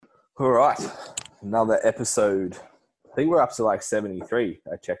All right. Another episode. I think we're up to like 73.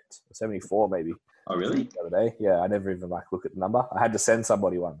 I checked. 74 maybe. Oh, really? The other day. Yeah, I never even look at the number. I had to send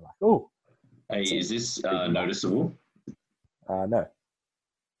somebody one. Like, oh. Hey, is this noticeable? No.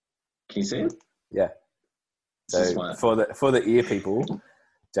 Can you see it? Yeah. So for the ear people,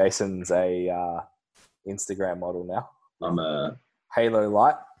 Jason's a Instagram model now. I'm a Halo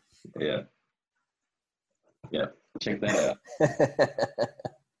light. Yeah. Check that out.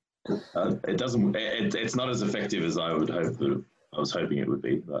 It doesn't. It's not as effective as I would hope that I was hoping it would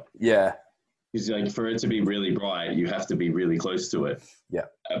be. But yeah, because like for it to be really bright, you have to be really close to it. Yeah.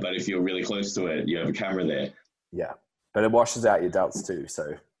 But if you're really close to it, you have a camera there. Yeah, but it washes out your delts too.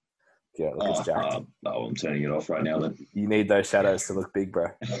 So yeah, look, it's jacked. I'm turning it off right now. Then you need those shadows to look big, bro.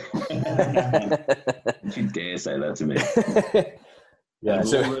 Don't you dare say that to me. Yeah.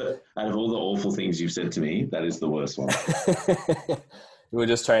 Out of all the awful things you've said to me, that is the worst one. We were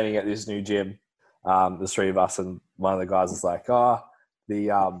just training at this new gym, the three of us, and one of the guys was like, "Oh,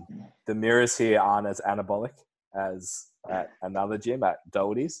 the mirrors here aren't as anabolic as at another gym at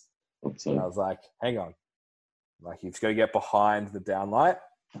Doherty's." And I was like, "Hang on, like you've got to get behind the downlight,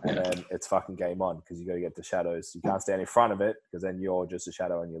 and then it's fucking game on because you got to get the shadows. You can't stand in front of it because then you're just a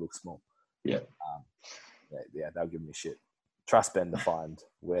shadow and you look small." Yeah. They'll give me shit. Trust Ben to find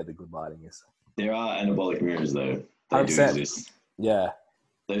where the good lighting is. There are anabolic mirrors though. They 100%. do exist. Yeah.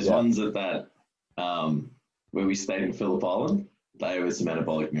 Those ones at that where we stayed in Phillip Island, they were some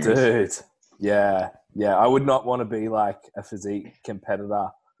anabolic mirrors. Dude. Yeah. Yeah. I would not want to be like a physique competitor.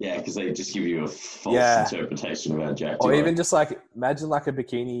 Yeah, because they just give you a false interpretation of how jacked or even just like imagine like a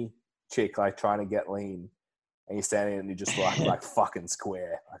bikini chick like trying to get lean and you're standing and you just like fucking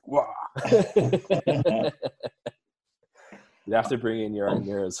square. Like, wow. You have to bring in your own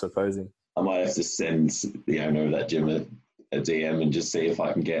mirrors for posing. I might have to send the owner of that gym a DM and just see if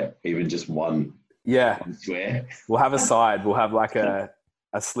I can get even just one. Yeah. One square. We'll have a side. We'll have like a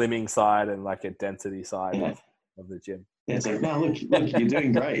slimming side and like a density side of the gym. Yeah, it's like, no, look, you're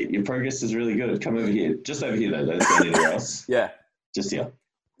doing great. Your progress is really good. Come over here. Just over here, though. Don't go anywhere else. Yeah. Just here.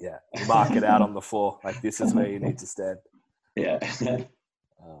 Yeah. Mark it out on the floor. Like, this is where you need to stand. Yeah.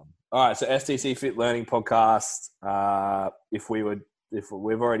 All right. So, STC Fit Learning Podcast. If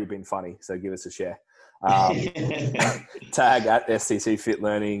we've already been funny, so give us a share. Tag at STC Fit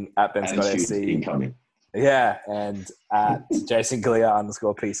Learning, at Ben Scott SC. Incoming. Yeah. And at Jason Galea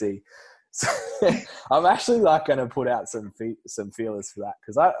 _PC. So I'm actually like going to put out some feelers for that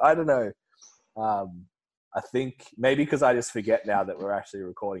because I don't know. I think maybe because I just forget now that we're actually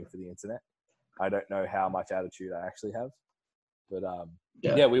recording for the internet. I don't know how much attitude I actually have. But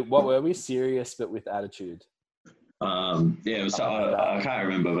what were we serious but with attitude? It was. I can't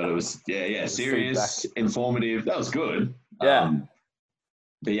remember, but it was serious, feedback. Informative. That was good. Yeah.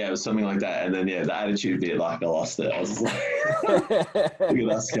 But yeah, it was something like that. And then, the attitude bit, like, I lost it. I was like, look at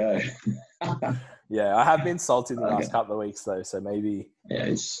us go. Yeah, I have been salty the last couple of weeks, though. So maybe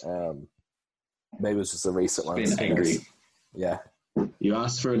maybe it was just a recent one. Been angry. Yeah. You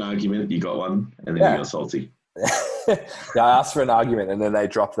asked for an argument, you got one, and then you got salty. Yeah, I asked for an argument, and then they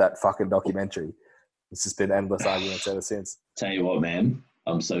dropped that fucking documentary. It's just been endless arguments ever since. Tell you what, man.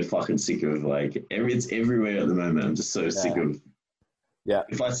 I'm so fucking sick of, like, it's everywhere at the moment. I'm just so sick of. Yeah.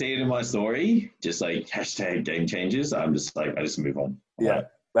 If I see it in my story, just like hashtag game changes, I'm just like, I just move on. Yeah.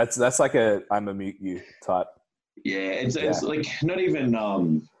 That's like I'm a mute you type. Yeah. It's like not even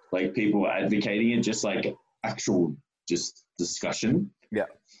like people advocating it, just like actual just discussion. Yeah.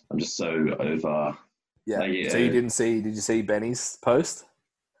 I'm just so over. Yeah. Like, so did you see Benny's post?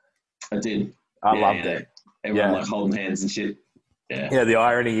 I did. I loved it. Everyone like holding hands and shit. Yeah. Yeah. The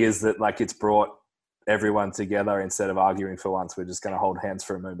irony is that like it's brought everyone together instead of arguing for once. We're just going to hold hands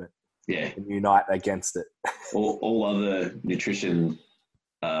for a moment. Yeah. And unite against it. all other nutrition,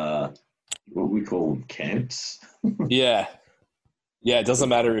 what we call camps. Yeah. Yeah. It doesn't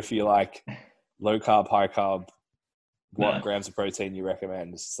matter if you like low carb, high carb, what grams of protein you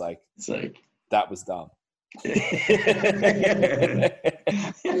recommend. It's just like that was dumb.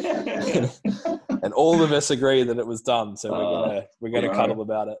 And all of us agree that it was dumb. So we're gonna cuddle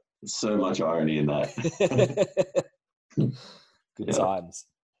about it. So much irony in that. Good times.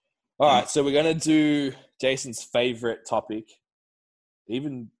 All right, so we're gonna do Jason's favorite topic,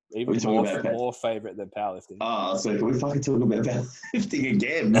 even more favorite than powerlifting. So can we fucking talk about powerlifting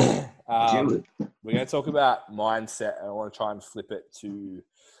again? We're gonna talk about mindset, and I want to try and flip it to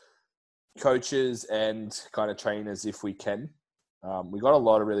coaches and kind of trainers if we can. We got a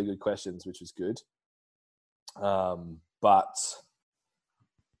lot of really good questions, which was good. But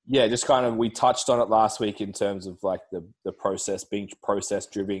yeah, just kind of, we touched on it last week in terms of like the process, being process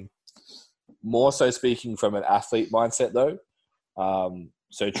driven more so speaking from an athlete mindset though.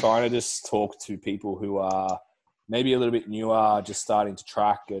 So trying to just talk to people who are maybe a little bit newer, just starting to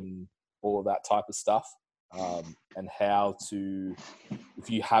track and all of that type of stuff. And how to, if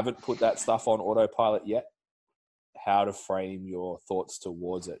you haven't put that stuff on autopilot yet, how to frame your thoughts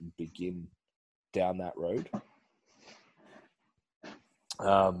towards it and begin down that road.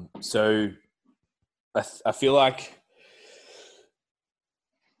 So I feel like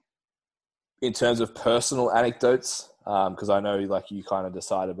in terms of personal anecdotes, because I know like you kind of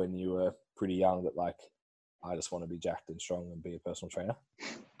decided when you were pretty young that like, I just want to be jacked and strong and be a personal trainer.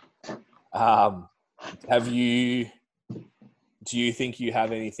 Do you think you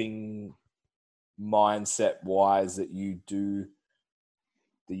have anything mindset wise that you do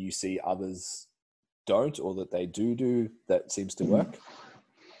that you see others don't, or that they do that seems to work?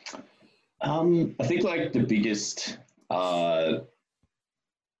 I think like the biggest, how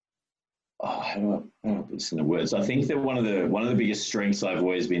do I put this into words? I think that one of the biggest strengths I've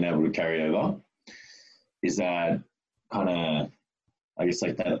always been able to carry over is that kind of, I guess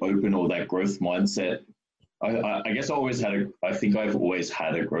like that open or that growth mindset. I guess I think I've always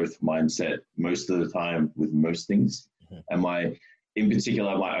had a growth mindset most of the time with most things, and in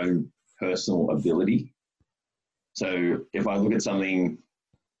particular, my own personal ability. So if I look at something,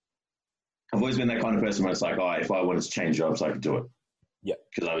 I've always been that kind of person where it's like, if I wanted to change jobs, I could do it. Yeah.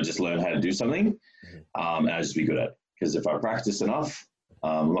 Because I would just learn how to do something, and I'd just be good at it. Because if I practice enough,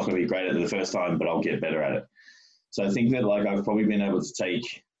 I'm not going to be great at it the first time, but I'll get better at it. So I think that like I've probably been able to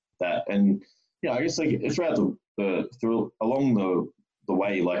take that, and I guess like throughout along the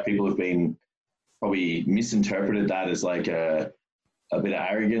way, like people have been probably misinterpreted that as like a bit of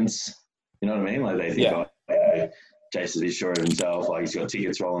arrogance. You know what I mean? Like they think, Jason's sure of himself, like he's got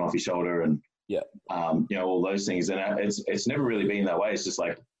tickets rolling off his shoulder, and all those things. And it's never really been that way. It's just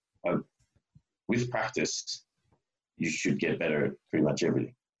like with practice, you should get better at pretty much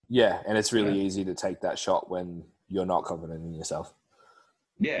everything. Yeah, and it's really easy to take that shot when you're not confident in yourself.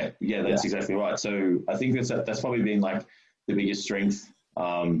 Yeah, that's exactly right. So I think that's probably been like the biggest strength.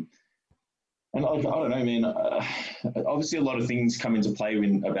 And like, I don't know, man. Obviously, a lot of things come into play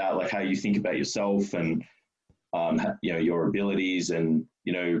about like how you think about yourself and your abilities, and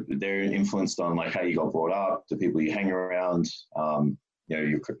they're influenced on like how you got brought up, the people you hang around,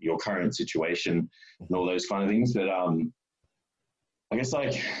 your current situation, and all those kind of things. But I guess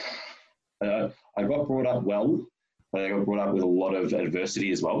like I got brought up well, but I got brought up with a lot of adversity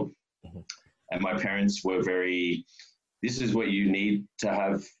as well. And my parents were this is what you need to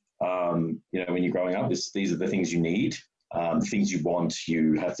have, when you're growing up. These are the things you need. The things you want,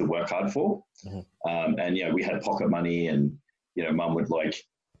 you have to work hard for. And we had pocket money, and mum would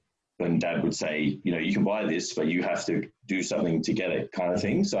and dad would say, you can buy this, but you have to do something to get it, kind of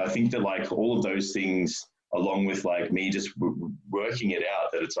thing. So I think that like all of those things, along with like me just working it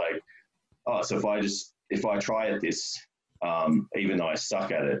out, that it's like, so if I try at this, even though I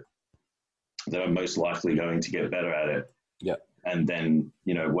suck at it, then I'm most likely going to get better at it. Yeah. And then,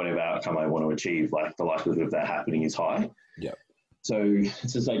 whatever outcome I want to achieve, like the likelihood of that happening is high. Yeah. So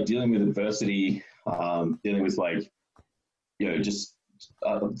it's just like dealing with adversity, dealing with like, just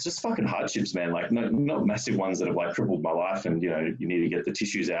fucking hardships, man. Like not massive ones that have like crippled my life, and you need to get the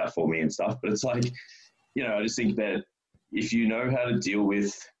tissues out for me and stuff. But it's like, I just think that if you know how to deal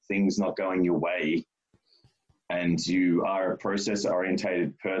with things not going your way, and you are a process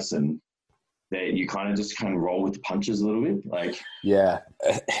orientated person, that you kind of roll with the punches a little bit. Like, yeah.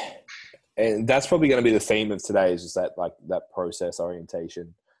 And that's probably going to be the theme of today, is just that process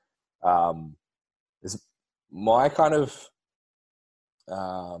orientation. Is my kind of,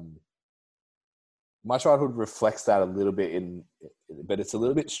 my childhood reflects that a little bit but it's a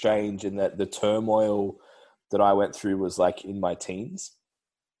little bit strange in that the turmoil that I went through was like in my teens.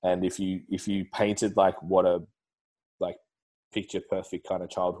 And if you painted like what a like picture perfect kind of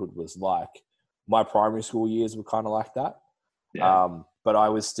childhood was like, my primary school years were kind of like that. Yeah. But I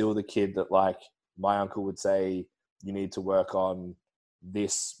was still the kid that like my uncle would say, you need to work on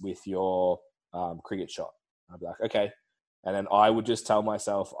this with your cricket shot. I'd be like, okay. And then I would just tell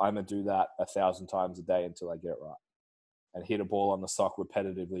myself, I'm going to do that 1,000 times a day until I get it right. And hit a ball on the sock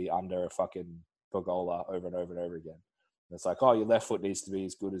repetitively under a fucking pergola over and over and over again. And it's like, your left foot needs to be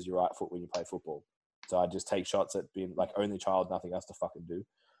as good as your right foot when you play football. So I just take shots at being like only child, nothing else to fucking do.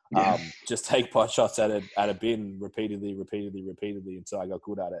 Yeah. Just take pot shots at a bin repeatedly until I got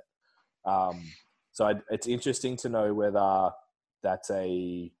good at it. So it's interesting to know whether that's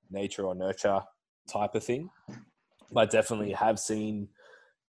a nature or nurture type of thing. I definitely have seen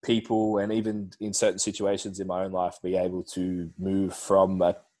people, and even in certain situations in my own life, be able to move from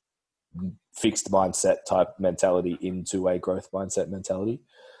a fixed mindset type mentality into a growth mindset mentality.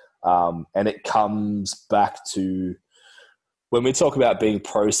 And it comes back to when we talk about being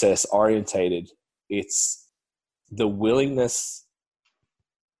process orientated, it's the willingness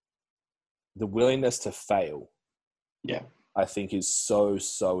to fail. Yeah. I think is so,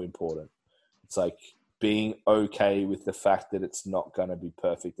 so important. It's like being okay with the fact that it's not going to be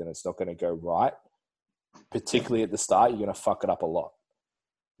perfect and it's not going to go right. Particularly at the start, you're going to fuck it up a lot.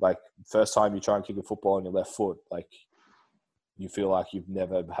 Like first time you try and kick a football on your left foot, like you feel like you've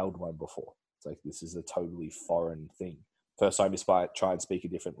never held one before. It's like, this is a totally foreign thing. First time you try and speak a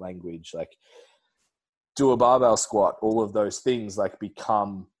different language, like do a barbell squat, all of those things like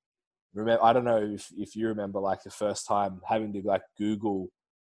become, remember, I don't know if you remember like the first time having to like Google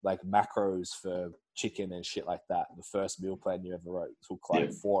like macros for chicken and shit like that. The first meal plan you ever wrote took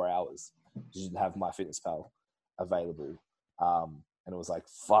like 4 hours. You didn't have MyFitnessPal available. And it was like,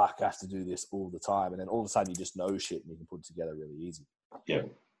 fuck, I have to do this all the time. And then all of a sudden you just know shit and you can put it together really easy. Yeah.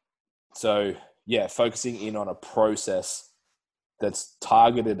 So yeah, focusing in on a process that's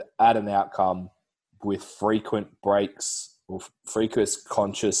targeted at an outcome with frequent breaks or frequent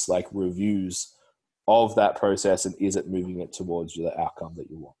conscious like reviews of that process, and is it moving it towards the outcome that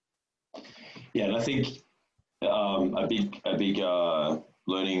you want? Yeah, and I think a big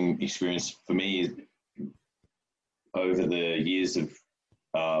learning experience for me over the years of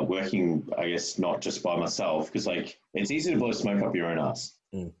working, I guess, not just by myself, because like it's easy to blow smoke up your own ass.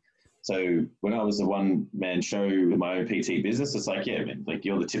 So when I was a one-man show with my own PT business, it's like, yeah, man, like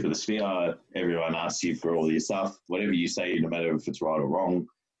you're the tip of the spear. Everyone asks you for all your stuff. Whatever you say, no matter if it's right or wrong,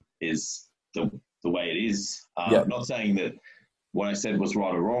 is the way it is. Not saying that what I said was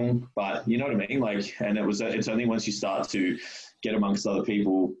right or wrong, but you know what I mean? Like, and it's only once you start to get amongst other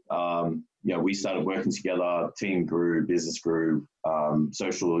people, you know, we started working together, team grew, business grew,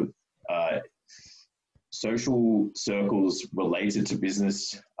 social circles related to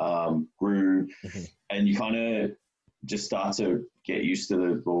business grew, and you kind of just start to get used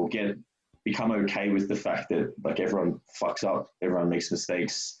to become okay with the fact that like everyone fucks up, everyone makes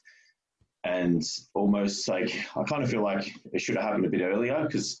mistakes, and almost like I kind of feel like it should have happened a bit earlier,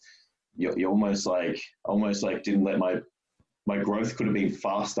 because you almost like didn't let my growth could have been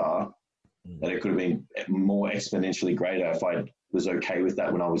faster, that it could have been more exponentially greater if I was okay with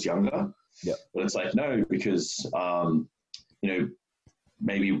that when I was younger. Yeah. But it's like, no, because, you know,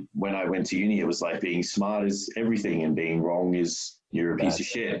 maybe when I went to uni, it was like being smart is everything and being wrong is you're a piece of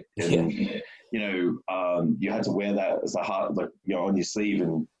shit. And, you know, you had to wear that as a heart, like, you know, on your sleeve,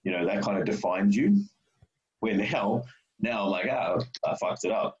 and, you know, that kind of defined you. Where now I'm like, oh, I fucked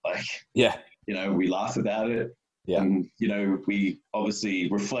it up. Like, yeah, you know, we laugh about it. Yeah. And, you know, we obviously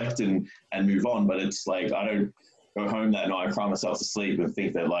reflect and move on, but it's like, I don't go home that night, cry myself to sleep and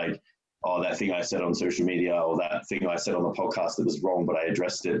think that like, oh, that thing I said on social media or that thing I said on the podcast that was wrong, but I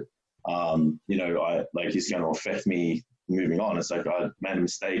addressed it. You know, it's going to affect me moving on. It's like I made a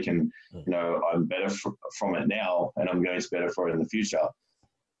mistake, and, you know, I'm better from it now, and I'm going to be better for it in the future.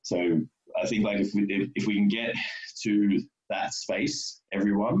 So I think like if we can get to that space,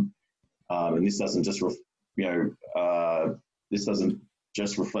 everyone, and this doesn't just this doesn't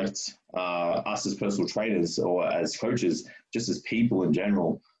just reflect us as personal trainers or as coaches, just as people in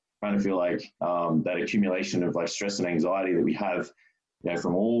general. Kind of feel like that accumulation of like stress and anxiety that we have, you know,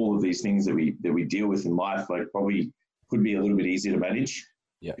 from all of these things that we deal with in life, like probably could be a little bit easier to manage.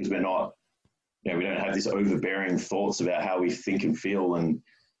 Yeah. Because we're not, you know, we don't have this overbearing thoughts about how we think and feel, and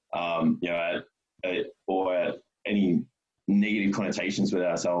you know, or any negative connotations with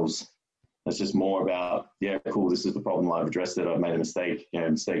ourselves. It's just more about, yeah, cool, this is the problem, I've addressed it, I've made a mistake. You know,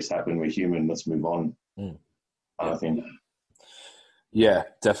 mistakes happen, we're human, let's move on. I think. Yeah,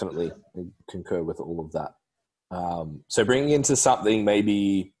 definitely. I concur with all of that. So bringing into something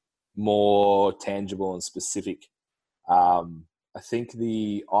maybe more tangible and specific, I think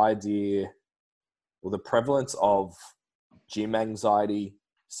the idea or the prevalence of gym anxiety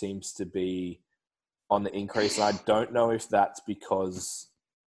seems to be on the increase. And I don't know if that's because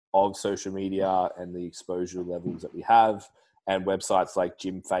of social media and the exposure levels that we have, and websites like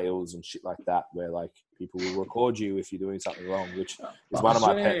Gym Fails and shit like that, where like people will record you if you're doing something wrong, which is one of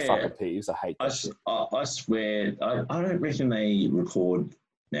my pet fucking peeves. I hate that shit. I swear, I don't reckon they record,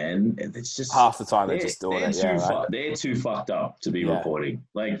 man. It's just half the time they're just doing it. Yeah, right. They're too fucked up to be recording.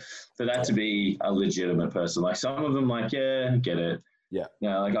 Like for that to be a legitimate person. Like some of them, like, yeah, get it. Yeah. You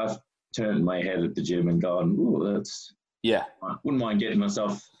know, like I've turned my head at the gym and gone, ooh, that's. Yeah. I wouldn't mind getting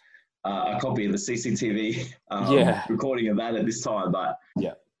myself a copy of the CCTV recording of that at this time, but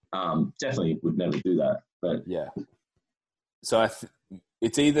definitely would never do that. But yeah. So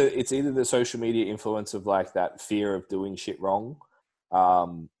it's either the social media influence of like that fear of doing shit wrong,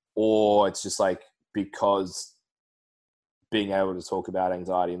 or it's just like because being able to talk about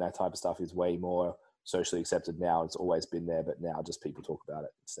anxiety and that type of stuff is way more socially accepted now. It's always been there, but now just people talk about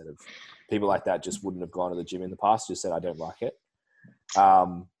it instead of people like that just wouldn't have gone to the gym in the past, just said, I don't like it.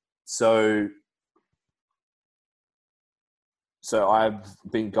 So I've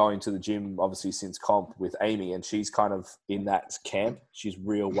been going to the gym obviously since comp with Amy, and she's kind of in that camp. She's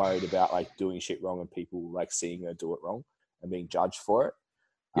real worried about like doing shit wrong and people like seeing her do it wrong and being judged for it.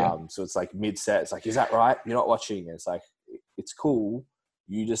 Yeah. So it's like mid-set, it's like, is that right? You're not watching. And it's like, it's cool.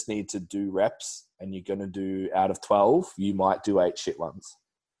 You just need to do reps, and you're going to do out of 12, you might do 8 shit ones.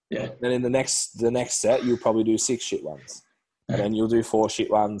 Yeah. Then in the next set, you'll probably do 6 shit ones. And then you'll do 4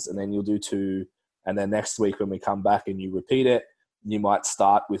 shit ones, and then you'll do 2. And then next week when we come back and you repeat it, you might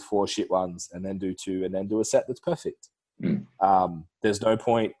start with 4 shit ones and then do 2 and then do a set that's perfect. There's no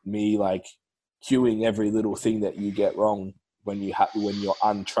point me like cueing every little thing that you get wrong when you're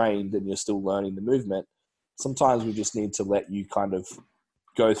untrained and you're still learning the movement. Sometimes we just need to let you kind of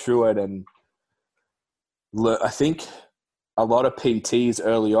go through it and I think a lot of PTs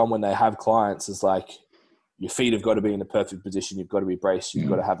early on when they have clients is like, your feet have got to be in the perfect position. You've got to be braced. You've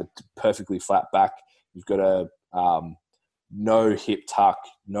got to have a perfectly flat back. You've got to no hip tuck,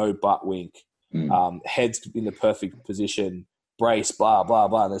 no butt wink, head's in the perfect position, brace, blah, blah,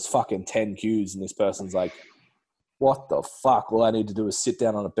 blah. And there's fucking 10 cues. And this person's like, what the fuck? All I need to do is sit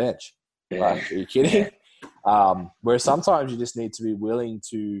down on a bench. Like, are you kidding? Where sometimes you just need to be willing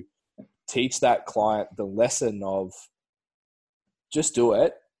to teach that client the lesson of just do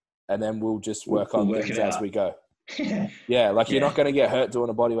it, and then we'll just work on things as we go. You're not going to get hurt doing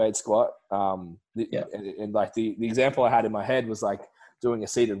a bodyweight squat. And like the example I had in my head was like doing a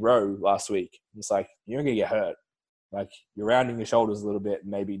seated row last week. It's like, you're going to get hurt. Like, you're rounding your shoulders a little bit,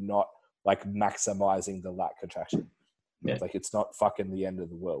 maybe not like maximizing the lat contraction. Like, it's not fucking the end of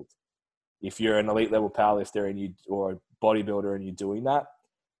the world. If you're an elite level powerlifter or a bodybuilder and you're doing that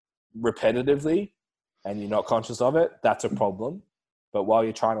repetitively and you're not conscious of it, that's a problem. But while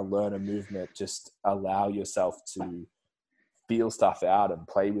you're trying to learn a movement, just allow yourself to feel stuff out and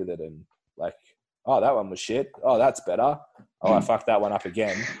play with it. And like, oh, that one was shit. Oh, that's better. Oh, I fucked that one up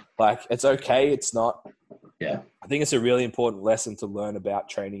again. Like, it's okay. It's not. Yeah. I think it's a really important lesson to learn about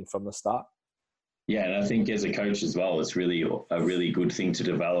training from the start. Yeah. And I think as a coach as well, it's really a really good thing to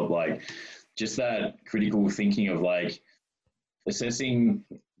develop, like just that critical thinking of like assessing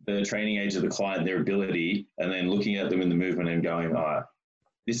the training age of the client, their ability, and then looking at them in the movement and going,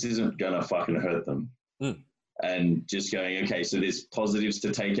 this isn't going to fucking hurt them. And just going, okay, so there's positives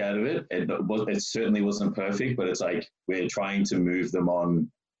to take out of it. It certainly wasn't perfect, but it's like we're trying to move them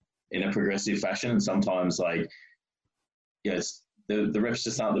on in a progressive fashion. And sometimes like, yes, the reps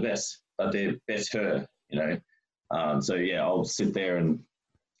just aren't the best, but they're better, you know? So yeah, I'll sit there and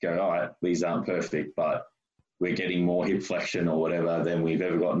go, all right, these aren't perfect, but we're getting more hip flexion or whatever than we've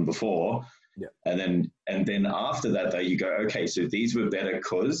ever gotten before. Yeah. And then after that, though, you go, okay, so these were better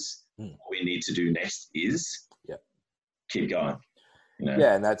because what we need to do next is keep going. You know?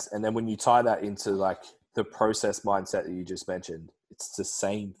 Yeah, and then when you tie that into like the process mindset that you just mentioned, it's the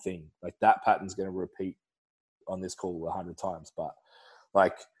same thing. Like that pattern's going to repeat on this call 100 times, but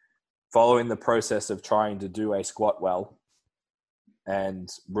like following the process of trying to do a squat well and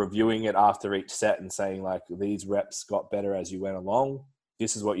reviewing it after each set and saying like, these reps got better as you went along.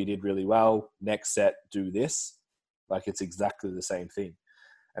 This is what you did really well. Next set, do this. Like, it's exactly the same thing.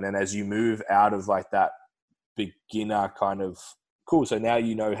 And then as you move out of like that beginner kind of, cool, so now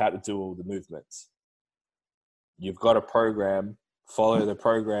you know how to do all the movements. You've got a program, follow the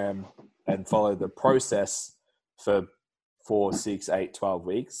program and follow the process for 4, 6, 8, 12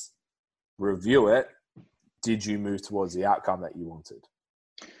 weeks. Review it. Did you move towards the outcome that you wanted?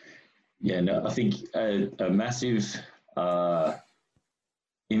 Yeah, no, I think a massive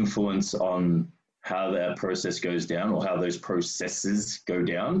influence on how that process goes down or how those processes go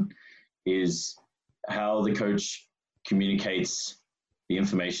down is how the coach communicates the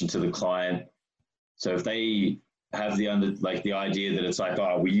information to the client. So if they have the idea that it's like,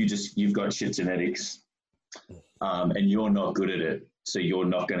 oh, well, you've got shit genetics and you're not good at it, so you're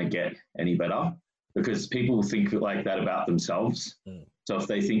not going to get any better. Because people think like that about themselves. So if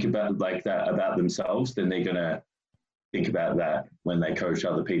they think about like that about themselves, then they're going to think about that when they coach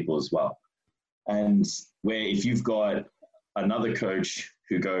other people as well. And where if you've got another coach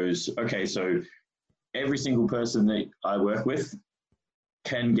who goes, okay, so every single person that I work with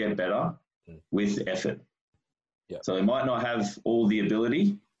can get better with effort. Yeah. So they might not have all the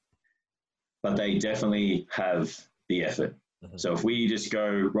ability, but they definitely have the effort. Mm-hmm. So if we just go,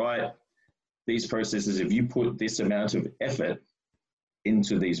 right, these processes, if you put this amount of effort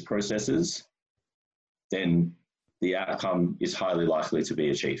into these processes, then the outcome is highly likely to be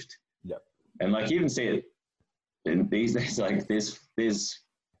achieved. Yep. And like you even see it in these days, like there's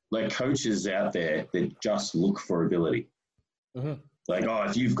like coaches out there that just look for ability. Mm-hmm. Like, oh,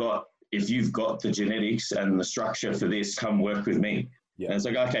 if you've got the genetics and the structure for this, come work with me. Yeah. And it's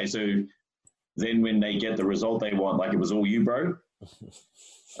like, okay, so then when they get the result they want, like it was all you, bro.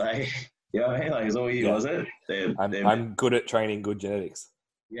 Like, you know what I mean? Like it's all you, was it? I'm good at training good genetics.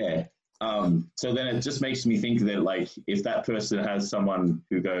 Yeah. So then it just makes me think that like if that person has someone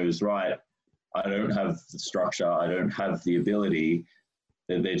who goes, right, I don't have the structure, I don't have the ability,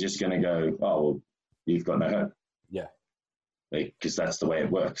 that they're just going to go, oh, well, you've got no hope. Yeah. Like, because that's the way it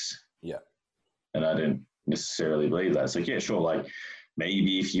works. Yeah. And I don't necessarily believe that. It's like, yeah, sure. Like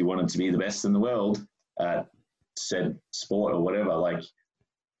maybe if you wanted to be the best in the world at said sport or whatever, like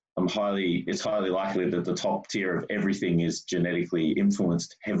it's highly likely that the top tier of everything is genetically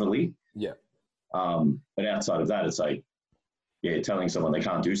influenced heavily. Yeah. But outside of that, it's like, yeah, telling someone they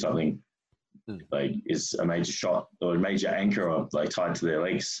can't do something like is a major shot or a major anchor or like tied to their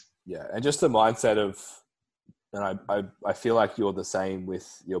legs. Yeah. And just the mindset of, and I feel like you're the same with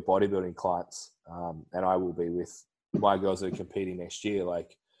your bodybuilding clients, and I will be with my girls that are competing next year.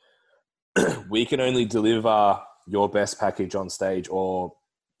 Like, we can only deliver your best package on stage or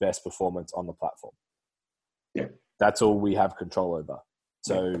best performance on the platform. Yeah. That's all we have control over.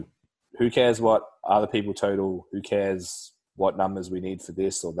 So who cares what other people total? Who cares what numbers we need for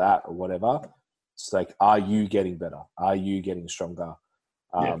this or that or whatever? It's like, are you getting better? Are you getting stronger?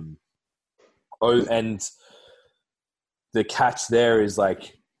 And the catch there is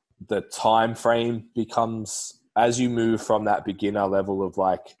like the time frame becomes, as you move from that beginner level of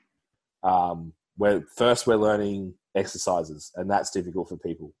like, we're learning exercises, and that's difficult for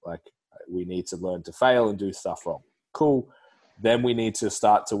people. Like, we need to learn to fail and do stuff wrong. Cool. Then we need to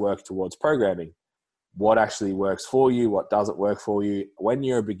start to work towards programming. What actually works for you? What doesn't work for you? When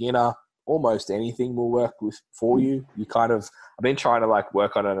you're a beginner, almost anything will work for you. I've been trying to like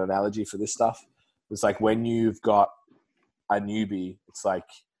work on an analogy for this stuff. It's like when you've got a newbie, it's like,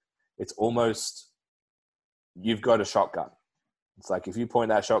 it's almost, you've got a shotgun. It's like if you point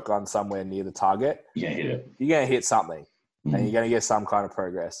that shotgun somewhere near the target, hit it. You're going to hit something and you're going to get some kind of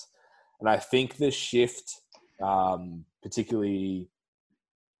progress. And I think the shift, particularly,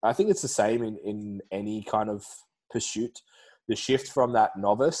 I think it's the same in any kind of pursuit. The shift from that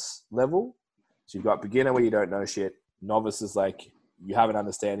novice level, so you've got beginner where you don't know shit. Novice is like you have an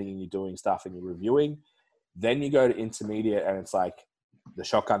understanding and you're doing stuff and you're reviewing. Then you go to intermediate and it's like the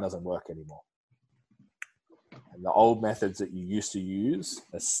shotgun doesn't work anymore. And the old methods that you used to use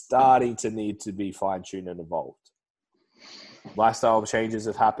are starting to need to be fine-tuned and evolved. Lifestyle changes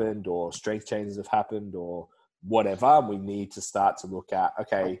have happened or strength changes have happened or whatever. We need to start to look at,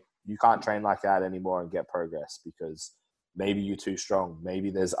 okay, you can't train like that anymore and get progress because maybe you're too strong. Maybe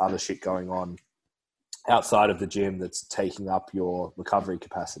there's other shit going on outside of the gym that's taking up your recovery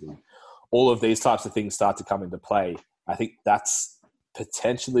capacity. All of these types of things start to come into play. I think that's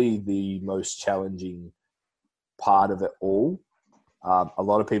potentially the most challenging part of it all. A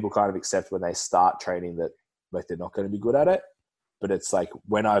lot of people kind of accept when they start training that like they're not going to be good at it. But it's like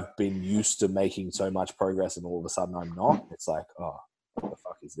when I've been used to making so much progress and all of a sudden I'm not, it's like, oh, what the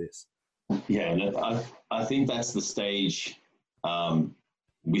fuck is this? Yeah, I think that's the stage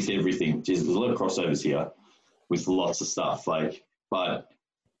with everything. There's a lot of crossovers here with lots of stuff. Like, but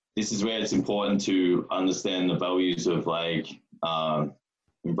this is where it's important to understand the values of like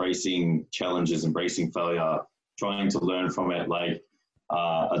embracing challenges, embracing failure, trying to learn from it, like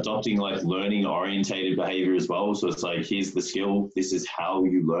adopting like learning orientated behavior as well. So it's like, here's the skill. This is how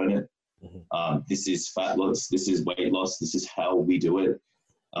you learn it. This is fat loss. This is weight loss. This is how we do it.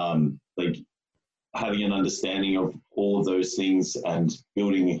 Like having an understanding of all of those things and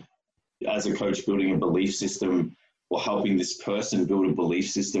building, as a coach, building a belief system or helping this person build a belief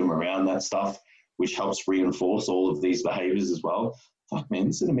system around that stuff, which helps reinforce all of these behaviors as well. Fuck, man,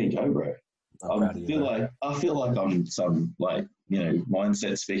 listen to me go, bro. I feel like I'm some like, you know,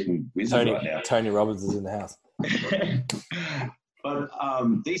 mindset speaking wizard right now. Tony Robbins is in the house. But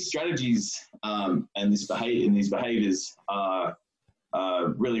these strategies and these behaviors are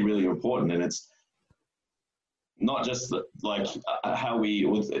really, really important, and it's not just like how we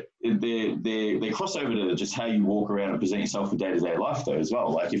they cross over to just how you walk around and present yourself in day-to-day life though as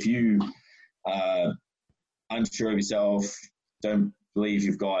well. Like if you are unsure of yourself, don't believe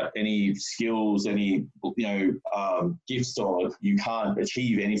you've got any skills, any gifts, or you can't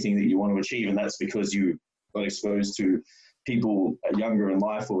achieve anything that you want to achieve, and that's because you got exposed to people younger in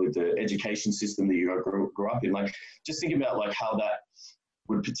life, or with the education system that you grew up in. Like, just think about like how that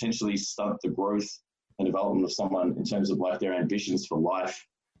would potentially stunt the growth and development of someone in terms of like their ambitions for life.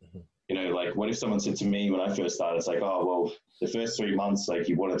 You know, like what if someone said to me when I first started, it's like, oh, well, the first 3 months, like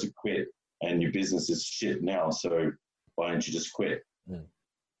you wanted to quit and your business is shit now, so why don't you just quit? You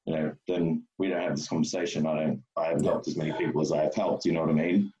know, then we don't have this conversation. I haven't helped as many people as I have helped, you know what I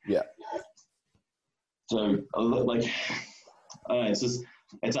mean? Yeah. So like, I don't know,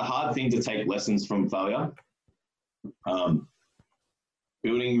 it's a hard thing to take lessons from failure.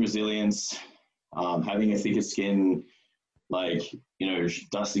 Building resilience, having a thicker skin, like, you know,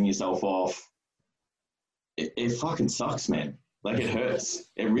 dusting yourself off. It fucking sucks, man. Like, it hurts.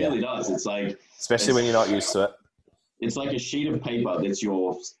 It really does. It's like, especially when you're not used to it. It's like a sheet of paper that's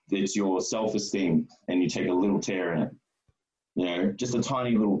your self-esteem, and you take a little tear in it. You know, just a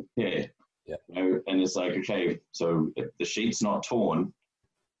tiny little tear. Yeah. You know, and it's like, okay, so if the sheet's not torn,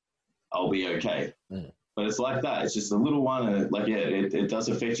 I'll be okay. But it's like that. It's just a little one, and like, yeah, it does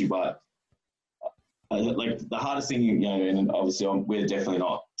affect you. But like the hardest thing, you know, and obviously we're definitely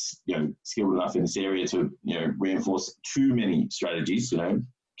not, you know, skilled enough in this area to, you know, reinforce too many strategies, you know.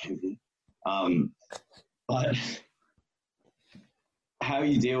 But how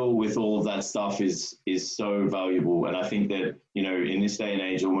you deal with all of that stuff is so valuable. And I think that, you know, in this day and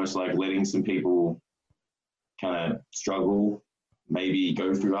age, almost like letting some people kind of struggle, maybe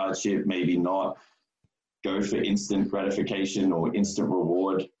go through hardship, maybe not, go for instant gratification or instant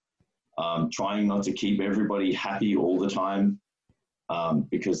reward, trying not to keep everybody happy all the time,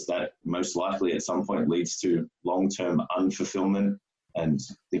 because that most likely at some point leads to long-term unfulfillment. And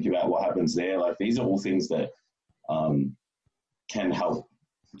think about what happens there. Like, these are all things that can help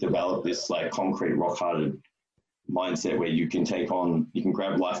develop this like concrete, rock-hearted mindset where you can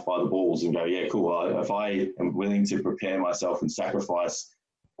grab life by the balls and go, yeah, cool. If I am willing to prepare myself and sacrifice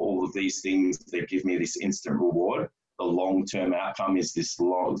all of these things that give me this instant reward, the long-term outcome is this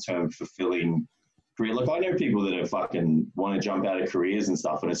long-term fulfilling career. Like, I know people that are fucking want to jump out of careers and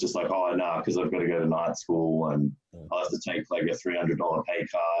stuff, and it's just like, oh, no, because I've got to go to night school and I have to take like a $300 pay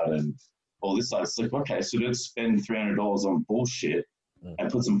card and all this stuff. It's like, okay, so let's spend $300 on bullshit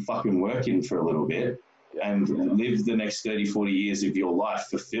and put some fucking work in for a little bit and live the next 30, 40 years of your life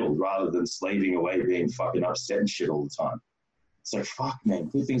fulfilled, rather than slaving away being fucking upset and shit all the time. It's like, fuck, man,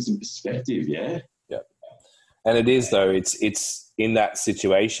 put things in perspective, yeah? Yeah. And it is, though, it's in that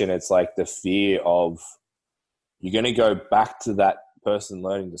situation, it's like the fear of you're going to go back to that person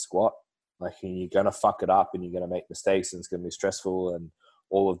learning to squat. Like, you're going to fuck it up and you're going to make mistakes and it's going to be stressful and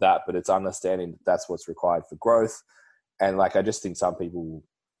all of that, but it's understanding that that's what's required for growth. And like, I just think some people,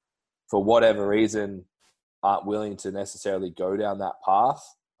 for whatever reason, aren't willing to necessarily go down that path,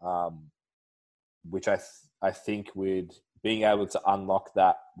 which I think with being able to unlock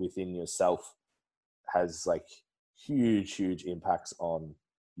that within yourself has like huge impacts on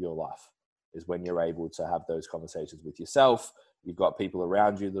your life, is when you're able to have those conversations with yourself. You've got people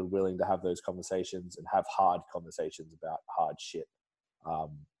around you that are willing to have those conversations and have hard conversations about hard shit.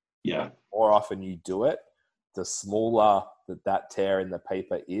 More often you do it, the smaller that tear in the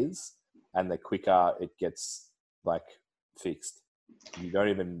paper is, and the quicker it gets like fixed. You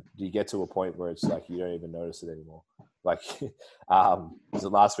get to a point where it's like you don't even notice it anymore. Like, was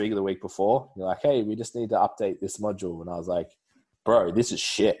it last week or the week before? You're like, hey, we just need to update this module, and I was like, bro, this is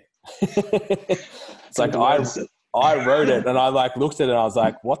shit. It's like I wrote it, and I like looked at it, and I was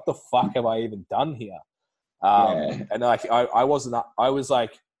like, what the fuck have I even done here? And like I was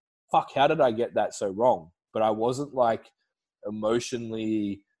like, fuck, how did I get that so wrong? But I wasn't like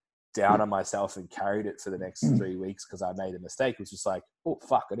emotionally down on myself and carried it for the next 3 weeks because I made a mistake. It was just like, oh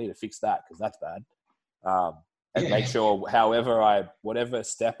fuck, I need to fix that because that's bad. And make sure, whatever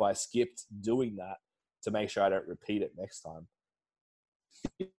step I skipped doing that, to make sure I don't repeat it next time.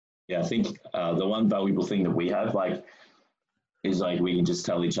 Yeah, I think the one valuable thing that we have, like, is like we can just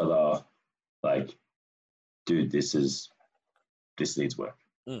tell each other, like, dude, this needs work.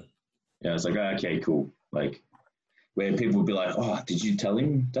 Yeah, it's like, okay, cool. Like, where people would be like, oh, did you tell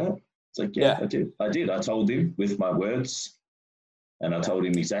him that? It's like, yeah. I did. I told him with my words, and I told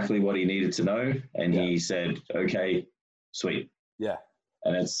him exactly what he needed to know, and he said, okay, sweet. Yeah.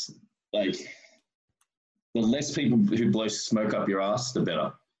 And it's like, the less people who blow smoke up your ass, the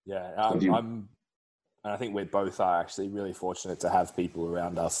better. Yeah, and I think we both are actually really fortunate to have people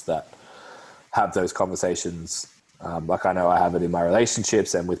around us that have those conversations. Like, I know I have it in my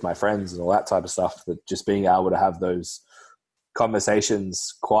relationships and with my friends and all that type of stuff, that just being able to have those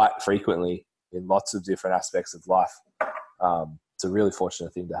conversations quite frequently in lots of different aspects of life. It's a really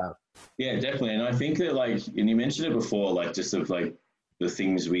fortunate thing to have. Yeah, definitely. And I think that like, and you mentioned it before, like just of like the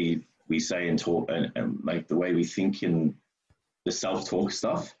things we say and talk and like the way we think in the self-talk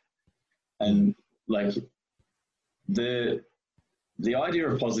stuff. And like the the idea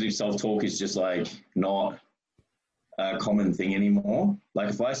of positive self-talk is just like not a common thing anymore. Like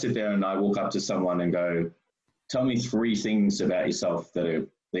if I sit there and I walk up to someone and go, tell me three things about yourself that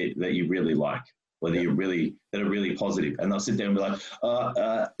you really like, or that are really positive, and they'll sit there and be like,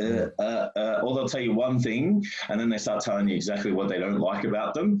 or they'll tell you one thing, and then they start telling you exactly what they don't like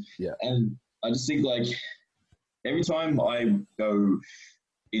about them. Yeah. And I just think like every time I go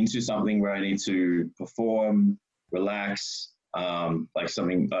into something where I need to perform, relax, like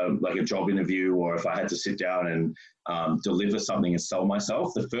something like a job interview, or if I had to sit down and deliver something and sell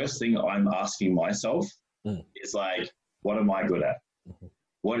myself, the first thing I'm asking myself is like, what am I good at? Mm-hmm.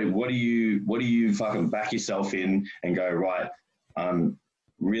 What do you fucking back yourself in and go, right, I'm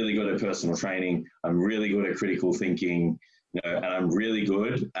really good at personal training, I'm really good at critical thinking, and I'm really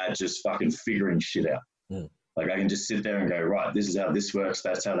good at just fucking figuring shit out. Like I can just sit there and go, right, this is how this works,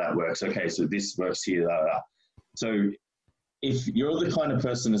 that's how that works. Okay, so this works here, that. So if you're the kind of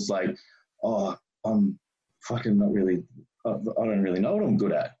person that's like, oh, I'm fucking not really, I don't really know what I'm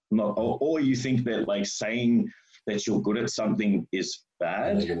good at. Or you think that like saying that you're good at something is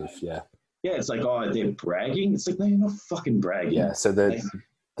bad. Negative, yeah. Yeah, it's like, oh, they're bragging. It's like, no, you're not fucking bragging. Yeah, so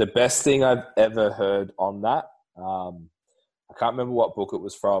the best thing I've ever heard on that, I can't remember what book it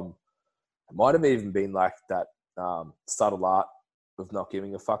was from. It might have even been like that Subtle Art of Not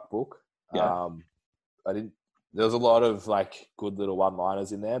Giving a Fuck book. Yeah. There was a lot of like good little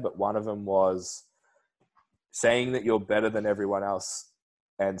one-liners in there, but one of them was saying that you're better than everyone else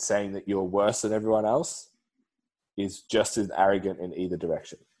and saying that you're worse than everyone else is just as arrogant in either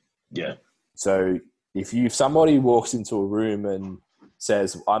direction. Yeah. So if somebody walks into a room and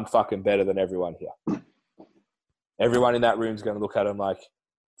says, I'm fucking better than everyone here, everyone in that room is going to look at them like,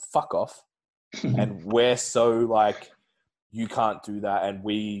 fuck off. And we're so like, you can't do that. And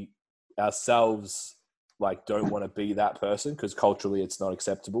we ourselves like don't want to be that person because culturally it's not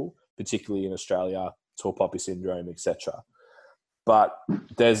acceptable, particularly in Australia, tall poppy syndrome, etc. But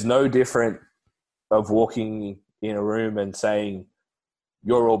there's no different of walking in a room and saying,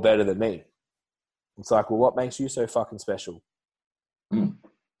 you're all better than me. It's like, well, what makes you so fucking special?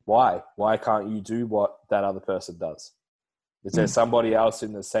 Why? Why can't you do what that other person does? Is there somebody else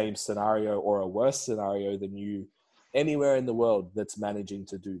in the same scenario or a worse scenario than you anywhere in the world that's managing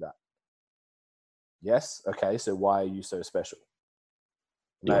to do that? Yes? Okay, so why are you so special?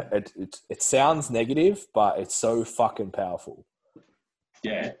 Yeah. It sounds negative, but it's so fucking powerful.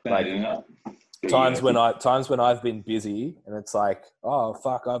 Yeah. Like, times when I've been busy and it's like, oh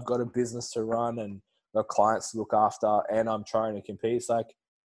fuck, I've got a business to run and got clients to look after and I'm trying to compete. It's like,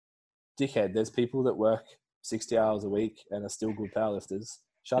 dickhead, there's people that work 60 hours a week and are still good powerlifters.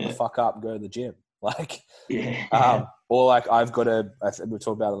 Shut the fuck up and go to the gym. Like, or like we talked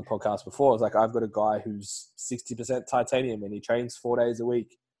about it on the podcast before. It's like, I've got a guy who's 60% titanium and he trains 4 days a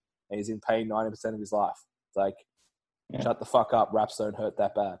week and he's in pain 90% of his life. It's like, shut the fuck up. Raps don't hurt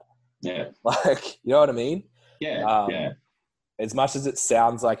that bad. Yeah. Like, you know what I mean? Yeah. As much as it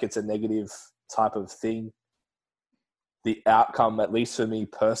sounds like it's a negative type of thing, the outcome, at least for me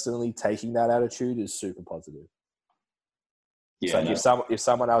personally, taking that attitude is super positive. Yeah, it's like if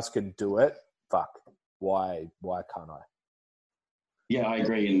someone else can do it, fuck, why can't I? Yeah, I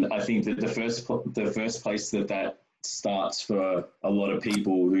agree, and I think that the first place that starts for a lot of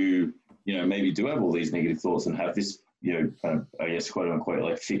people who maybe do have all these negative thoughts and have this kind of, I guess, quote unquote,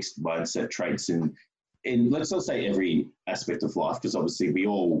 like fixed mindset traits in let's not say every aspect of life, because obviously we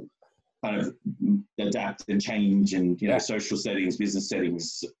all kind of adapt and change and social settings, business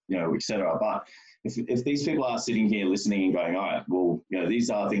settings, etc. But if these people are sitting here listening and going, all right, well,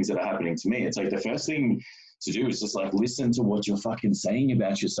 these are things that are happening to me, it's like the first thing to do is just like listen to what you're fucking saying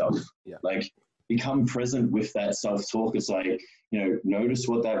about yourself. Yeah. Like become present with that self-talk. It's like, notice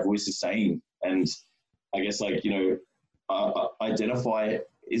what that voice is saying. And I guess like, identify,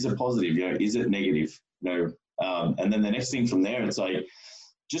 is it positive? Is it negative? And then the next thing from there, it's like,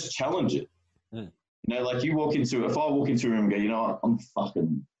 just challenge it. Like if I walk into a room and go, I'm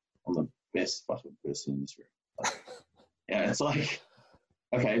the best fucking person in this room. Like, it's like,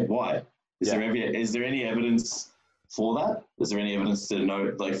 okay, why? Is there any evidence for that? Is there any evidence to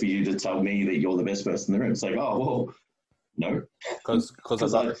know, like for you to tell me that you're the best person in the room? It's like, oh, well, no. Because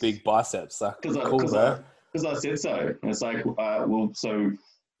I've got big biceps. Like, because I said so. And it's like, so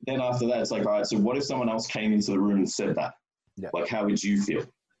then after that, it's like, all right, so what if someone else came into the room and said that? Yeah. Like, how would you feel?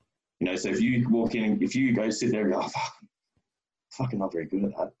 So if you walk in, if you go sit there and go, oh, fucking not very good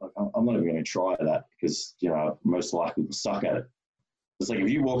at that. Like, I'm not even going to try that because, you know, I'm most likely will suck at it. It's like if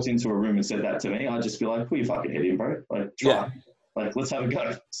you walked into a room and said that to me, I'd just be like, put your fucking head in, bro. Like, try. Yeah. Like, let's have a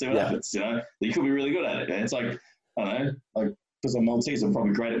go. See what happens, you know? You could be really good at it. And it's like, I don't know, like, because I'm Maltese, I'm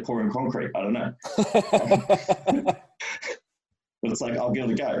probably great at pouring concrete. I don't know. But it's like, I'll be able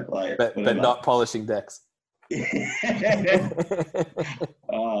to go. Like, but not polishing decks.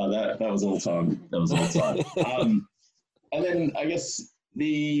 Oh, that was all time. That was all time. And then I guess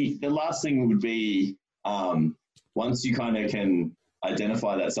the last thing would be once you kind of can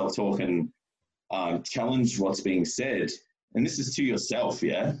identify that self-talk and challenge what's being said, and this is to yourself,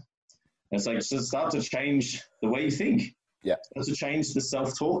 yeah? And it's like, so start to change the way you think. Yeah. Start to change the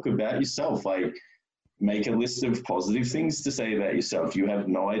self-talk about yourself. Like, make a list of positive things to say about yourself. You have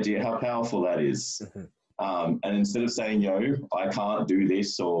no idea how powerful that is. And instead of saying, yo, I can't do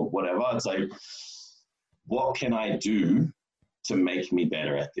this or whatever, it's like, what can I do to make me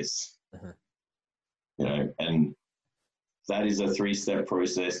better at this? You know, and that is a 3-step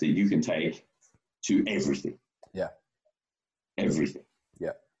process that you can take to everything. Yeah. Everything.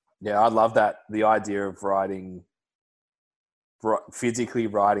 Yeah. Yeah, I love that. The idea of physically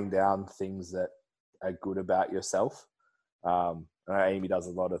writing down things that are good about yourself. I know Amy does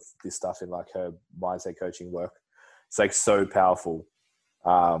a lot of this stuff in like her mindset coaching work. It's like so powerful.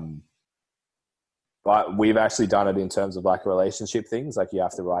 But we've actually done it in terms of like relationship things. Like you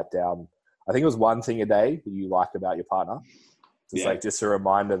have to write down, I think it was one thing a day that you like about your partner. It's like just a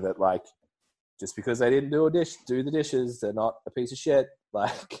reminder that like, just because they didn't do the dishes, they're not a piece of shit.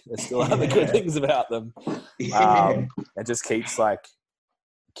 Like there's still other good things about them. It just keeps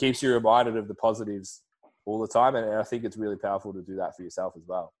you reminded of the positives all the time. And I think it's really powerful to do that for yourself as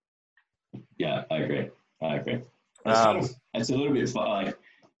well. Yeah, I agree. It's a little bit like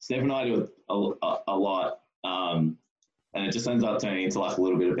Steph and I do a lot. And it just ends up turning into like a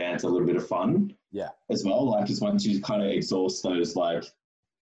little bit of banter, a little bit of fun. Yeah. As well. Like just once you kind of exhaust those like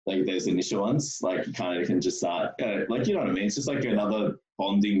those initial ones, like you kind of can just start like, you know what I mean? It's just like another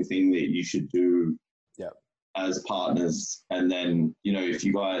bonding thing that you should do as partners. And then, you know, if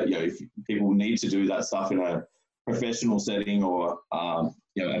you guys, you know, if people need to do that stuff in a professional setting or,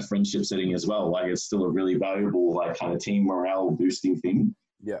 you know, a friendship setting as well, like it's still a really valuable, like kind of team morale boosting thing.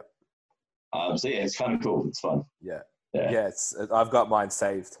 Yeah. So yeah, it's kind of cool. It's fun. Yeah. I've got mine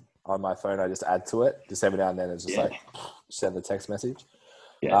saved on my phone. I just add to it just every now and then. It's just like send the text message.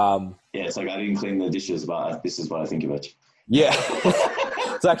 Yeah. It's like I didn't clean the dishes, but this is what I think about you. Yeah.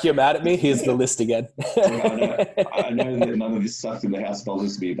 It's like you're mad at me. Here's the list again. I know that none of this stuff in the house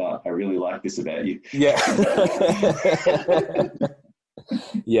bothers me, but I really like this about you. Yeah.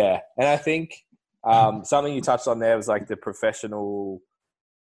 Yeah. And I think something you touched on there was like the professional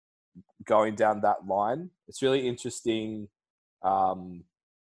going down that line. It's really interesting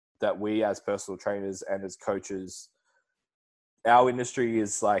that we as personal trainers and as coaches, our industry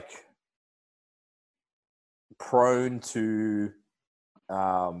is like prone to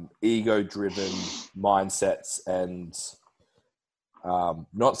ego-driven mindsets, and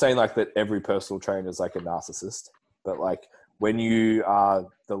not saying like that every personal trainer is like a narcissist, but like when you are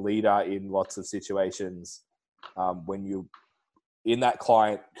the leader in lots of situations, when you in that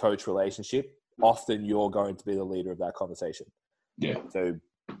client-coach relationship, often you're going to be the leader of that conversation. Yeah. So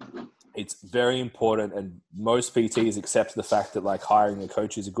it's very important, and most PTs accept the fact that like hiring a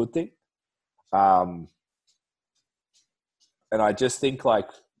coach is a good thing. And I just think like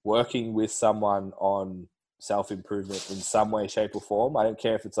working with someone on self-improvement in some way, shape or form, I don't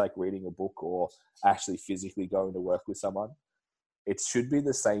care if it's like reading a book or actually physically going to work with someone, it should be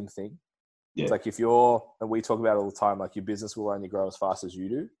the same thing. Yeah. It's like if and we talk about it all the time, like your business will only grow as fast as you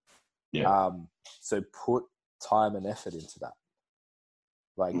do. Yeah. So put time and effort into that.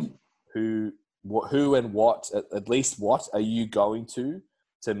 Like who and what, at least what are you going to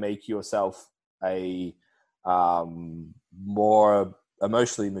make yourself a more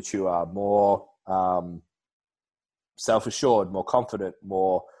emotionally mature, more self-assured, more confident,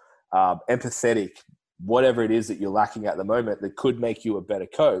 more empathetic, whatever it is that you're lacking at the moment that could make you a better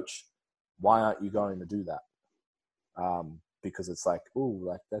coach. Why aren't you going to do that? Because it's like, ooh,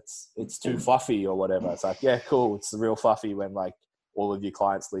 like it's too fluffy or whatever. It's like, yeah, cool. It's real fluffy when like all of your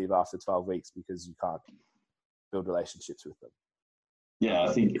clients leave after 12 weeks because you can't build relationships with them. Yeah,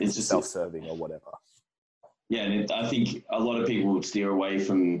 I think it's just self-serving or whatever. Yeah, and I think a lot of people would steer away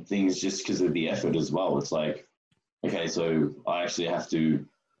from things just because of the effort as well. It's like, okay, so I actually have to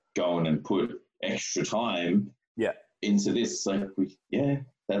go on and put extra time into this. Like,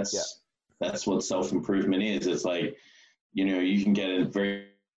 that's what self-improvement is. It's like, you know, you can get a very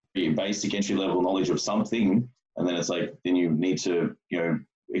basic entry-level knowledge of something, And then it's like, then you need to,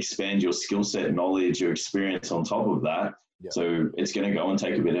 expand your skill set, knowledge, your experience on top of that. Yeah. So it's going to go and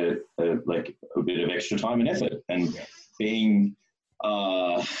take a bit of extra time and effort, and being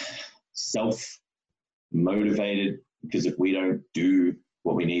self-motivated, because if we don't do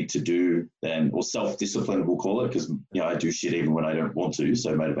what we need to do, then, or self-disciplined, we'll call it, because, I do shit even when I don't want to.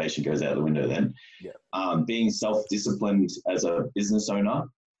 So motivation goes out the window then. Yeah. Being self-disciplined as a business owner,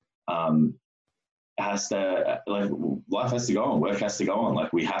 life has to go on, work has to go on.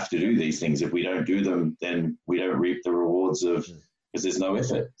 Like, we have to do these things. If we don't do them, then we don't reap the rewards of, because there's no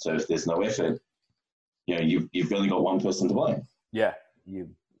effort. So if there's no effort, you've only got one person to blame. Yeah.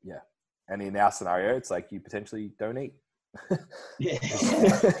 And in our scenario, it's like you potentially don't eat. Yeah.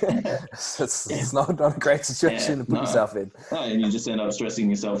 it's not a great situation to put yourself in. No, and you just end up stressing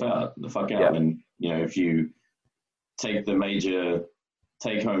yourself out the fuck out. And, if you take the major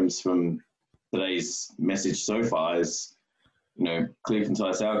take homes from today's message so far is, clear,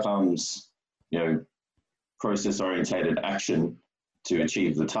 concise outcomes, process orientated action to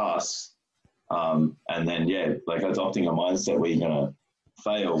achieve the tasks. And then, like adopting a mindset where you're going to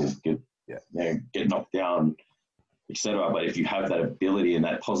fail, get knocked down, etc. But if you have that ability and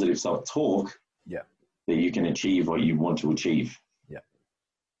that positive self-talk, that you can achieve what you want to achieve.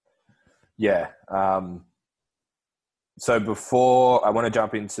 So before, I want to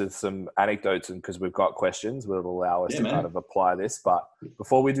jump into some anecdotes, and because we've got questions, will allow us to kind of apply this. But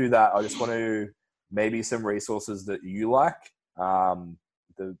before we do that, I just want to maybe some resources that you like.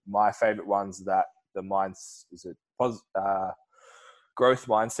 My favorite ones that Growth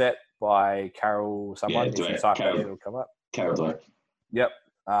Mindset by Carol someone. If you type that in, it'll come up. Carol Dweck. Yep.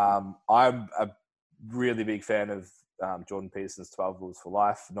 I'm a really big fan of Jordan Peterson's 12 Rules for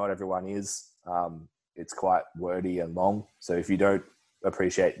Life. Not everyone is. It's quite wordy and long. So if you don't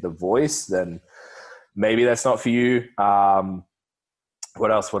appreciate the voice, then maybe that's not for you.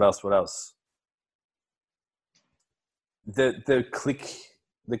 What else? The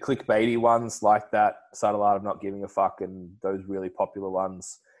clickbaity ones like that, Subtle Art of Not Giving a Fuck, and those really popular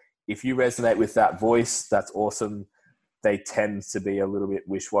ones. If you resonate with that voice, that's awesome. They tend to be a little bit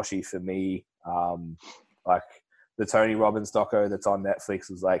wish-washy for me. Like the Tony Robbins doco that's on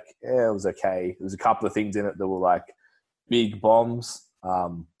Netflix was like, it was okay. There was a couple of things in it that were like big bombs,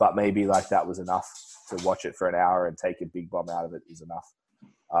 but maybe like that was enough to watch it for an hour and take a big bomb out of it is enough.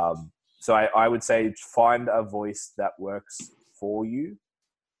 So I would say find a voice that works for you,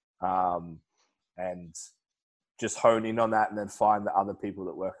 and just hone in on that, and then find the other people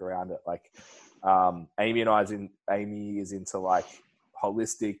that work around it. Like Amy is into like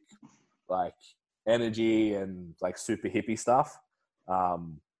holistic, like energy and like super hippie stuff.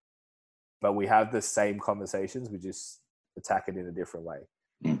 But we have the same conversations, we just attack it in a different way.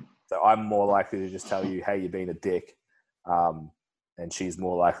 So I'm more likely to just tell you, hey, you're being a dick. And she's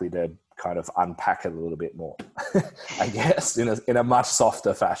more likely to kind of unpack it a little bit more, I guess, in a much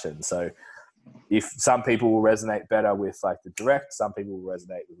softer fashion. So if some people will resonate better with like the direct, some people will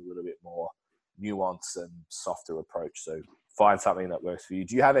resonate with a little bit more nuance and softer approach. So find something that works for you.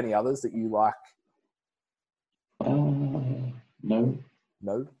 Do you have any others that you like? No.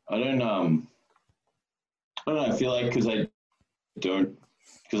 I don't know. I feel like because I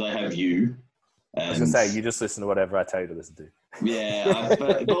have you. And I was going to say, you just listen to whatever I tell you to listen to. Yeah,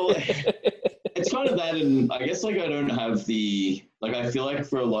 well, it's kind of that, and I guess like I don't have the, like I feel like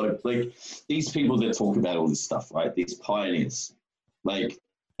for a lot of like these people that talk about all this stuff, right? These pioneers, like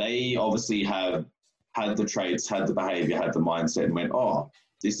they obviously have had the traits, had the behavior, had the mindset, and went, oh,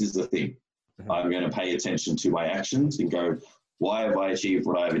 this is the thing. I'm going to pay attention to my actions and go, why have I achieved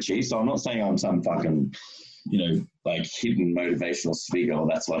what I've achieved? So I'm not saying I'm some fucking, like hidden motivational speaker, or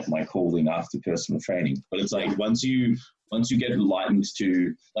that's like my calling after personal training. But it's like once you get enlightened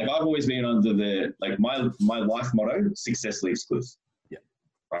to, like I've always been under the, like my life motto, success leaves clues. Yeah.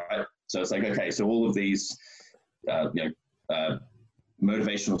 Right. So it's like, okay, so all of these,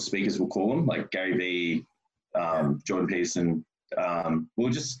 motivational speakers, we'll call them, like Gary Vee, Jordan Peterson.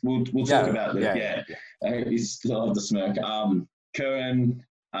 We'll talk about the, he's still have the smirk. Curran,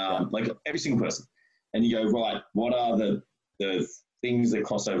 like every single person. And you go, right, what are the things that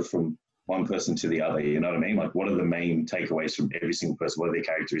cross over from one person to the other? You know what I mean? Like, what are the main takeaways from every single person? What are their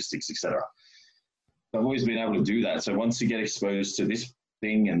characteristics, etc.? I've always been able to do that. So once you get exposed to this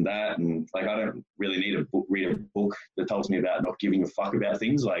thing and that, and like, I don't really need read a book that tells me about not giving a fuck about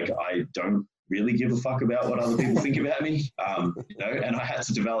things. Like, I don't really give a fuck about what other people think about me. And I had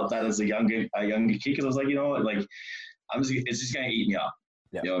to develop that as a younger kid, because I was like, you know what, like, it's just going to eat me up.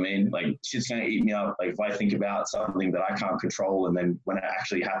 Yeah. You know what I mean? Like, shit's going to eat me up. Like, if I think about something that I can't control, and then when it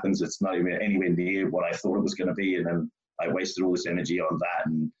actually happens, it's not even anywhere near what I thought it was going to be. And then I wasted all this energy on that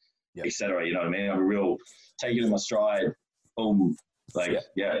and et cetera. You know what I mean? I'm a real take it in my stride. Boom. Like,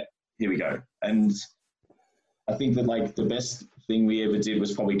 yeah, here we go. And I think that like the best thing we ever did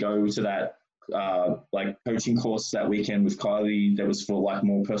was probably go to that like coaching course that weekend with Kylie that was for like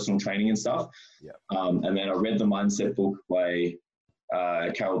more personal training and stuff. Yeah. And then I read the mindset book by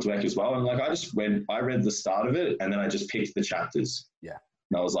Carol Dweck as well. And like I read the start of it and then I just picked the chapters. Yeah.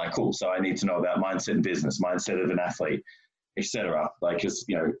 And I was like, cool. So I need to know about mindset in business, mindset of an athlete, etc. Like, because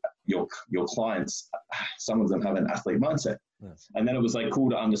you know your clients, some of them have an athlete mindset. Yes. And then it was like cool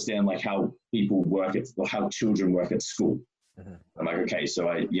to understand like how people work at, or how children work at school. Mm-hmm. I'm like, okay,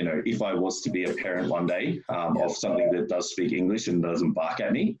 so if I was to be a parent one day of something that does speak English and doesn't bark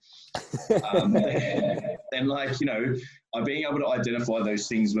at me, then like, being able to identify those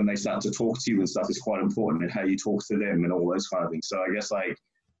things when they start to talk to you and stuff is quite important, and how you talk to them and all those kind of things. So I guess like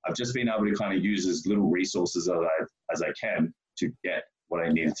I've just been able to kind of use as little resources as I can to get what I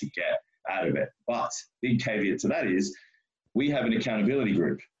needed to get out of it. But big caveat to that is we have an accountability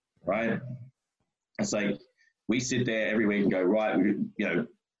group, right? It's like we sit there every week and go, right,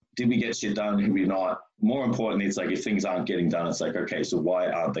 did we get shit done? Did we not? More importantly, it's like if things aren't getting done, it's like, okay, so why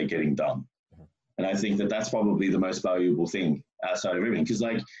aren't they getting done? And I think that that's probably the most valuable thing outside of everything. Because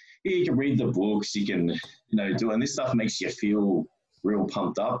like, you can read the books, you can, do, and this stuff makes you feel real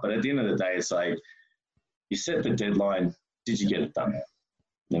pumped up. But at the end of the day, it's like, you set the deadline, did you get it done?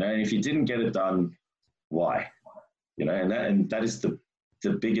 And if you didn't get it done, why? And that is the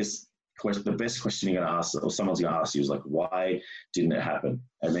biggest question, the best question you're going to ask, or someone's going to ask you is like, why didn't it happen?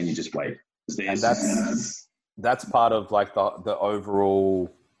 And then you just wait. And that's part of like the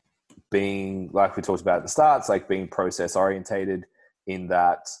overall being, like we talked about at the start, it's like being process orientated, in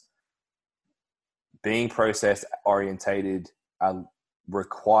that being process orientated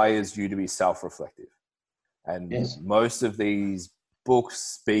requires you to be self-reflective. And most of these books,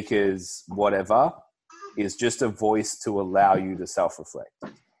 speakers, whatever, is just a voice to allow you to self-reflect.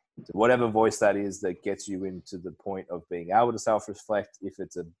 So whatever voice that is that gets you into the point of being able to self-reflect, if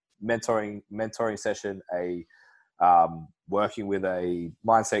it's a mentoring session, a working with a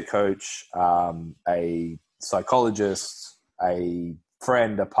mindset coach, a psychologist, a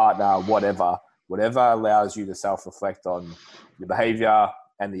friend, a partner, whatever allows you to self-reflect on your behavior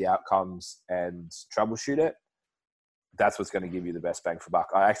and the outcomes and troubleshoot it, that's what's going to give you the best bang for buck.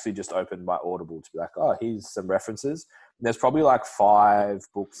 I actually just opened my Audible to be like, oh, here's some references. And there's probably like 5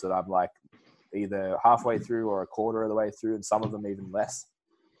 books that I'm like either halfway through or a quarter of the way through, and some of them even less,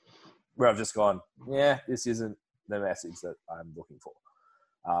 where I've just gone, yeah, this isn't the message that I'm looking for.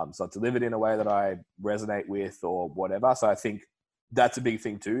 So it's delivered in a way that I resonate with or whatever. So I think that's a big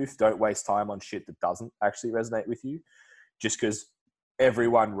thing too. Don't waste time on shit that doesn't actually resonate with you. Just because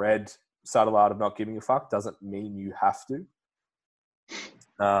everyone read Subtle Art of Not Giving a Fuck doesn't mean you have to.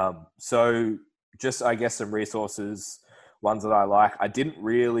 So just, I guess, some resources, ones that I like. I didn't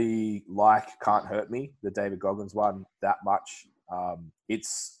really like Can't Hurt Me, the David Goggins one, that much.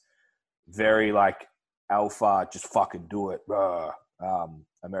 It's very like alpha, just fucking do it,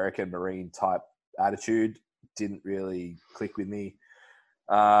 American Marine type attitude. Didn't really click with me.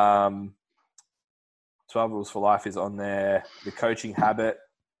 12 Rules for Life is on there. The Coaching Habit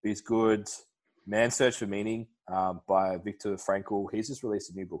is good. Man's Search for Meaning by Viktor Frankl. He's just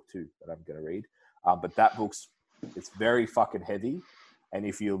released a new book too that I'm going to read. But that it's very fucking heavy. And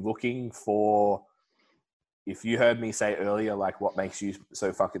if you're looking for, if you heard me say earlier, like what makes you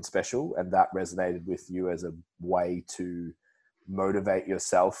so fucking special, and that resonated with you as a way to motivate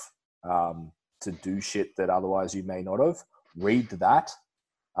yourself to do shit that otherwise you may not have, read that.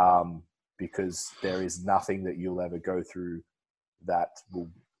 Because there is nothing that you'll ever go through that will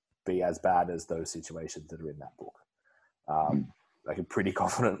be as bad as those situations that are in that book. I can pretty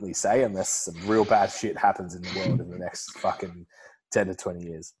confidently say, unless some real bad shit happens in the world in the next fucking 10 to 20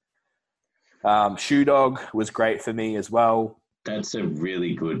 years. Shoe Dog was great for me as well. That's a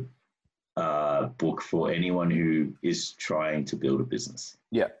really good book for anyone who is trying to build a business.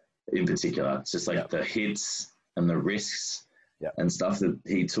 Yeah. In particular, it's just like the hits and the risks and stuff that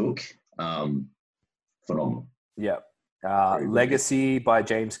he took. Phenomenal. Yeah. Legacy by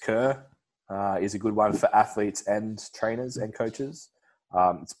James Kerr is a good one for athletes and trainers and coaches.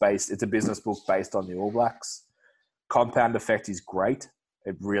 It's a business book based on the All Blacks. Compound Effect is great.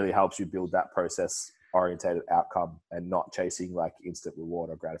 It really helps you build that process orientated outcome and not chasing like instant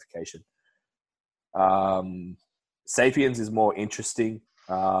reward or gratification. Sapiens is more interesting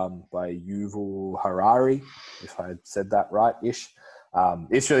by Yuval Harari, if I said that right-ish.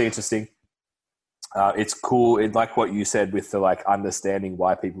 It's really interesting. It's cool. It, like what you said with the like understanding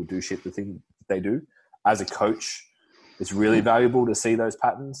why people do shit the thing they do. As a coach, it's really valuable to see those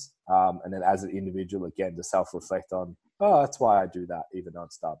patterns. And then as an individual, again, to self-reflect on, oh, that's why I do that, even though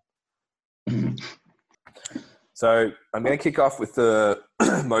it's dumb. So I'm going to kick off with the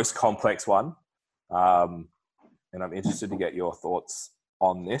most complex one. And I'm interested to get your thoughts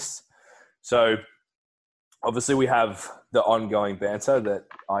on this. So obviously we have the ongoing banter that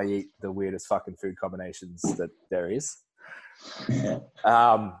I eat the weirdest fucking food combinations that there is.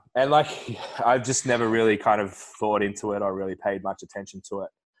 And like, I've just never really kind of thought into it or really paid much attention to it.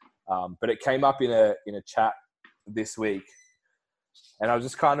 But it came up in a chat this week, and I was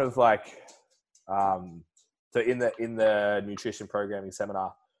just kind of like, so in the nutrition programming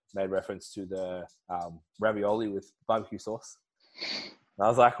seminar, made reference to the ravioli with barbecue sauce. And I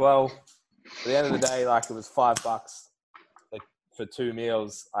was like, well, at the end of the day, like it was $5 like for 2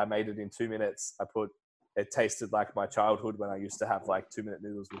 meals. I made it in 2 minutes. It tasted like my childhood when I used to have like 2-minute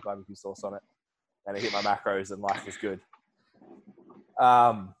noodles with barbecue sauce on it, and it hit my macros and life was good.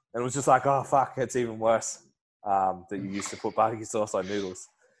 And it was just like, oh fuck, it's even worse that you used to put barbecue sauce on noodles.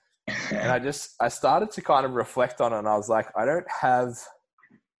 And I started to kind of reflect on it, and I was like, I don't have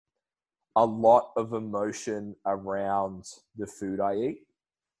a lot of emotion around the food I eat.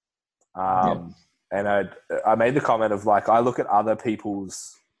 And I made the comment of like, I look at other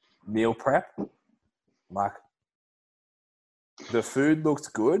people's meal prep, like the food looks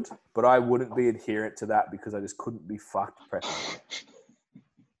good, but I wouldn't be adherent to that because I just couldn't be fucked prepping it.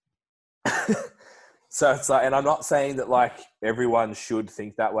 So it's like, and I'm not saying that like everyone should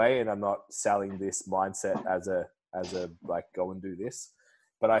think that way, and I'm not selling this mindset as a like go and do this,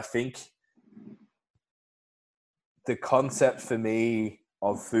 but I think the concept for me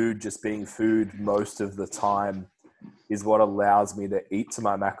of food just being food most of the time is what allows me to eat to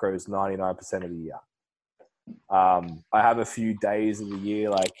my macros 99% of the year. I have a few days of the year,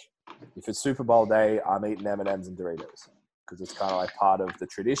 like if it's Super Bowl day, I'm eating M&Ms and Doritos because it's kind of like part of the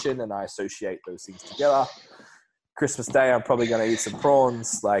tradition and I associate those things together. Christmas Day, I'm probably going to eat some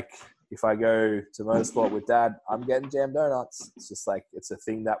prawns. Like if I go to motorsport with Dad, I'm getting jam donuts. It's just like, it's a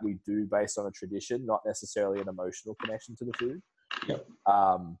thing that we do based on a tradition, not necessarily an emotional connection to the food. Yep.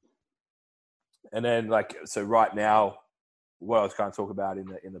 And then like, so right now, what I was kind of talking about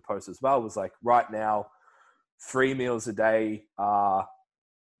in the post as well was like right now, 3 meals a day are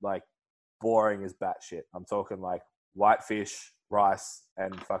like boring as batshit. I'm talking like white fish, rice,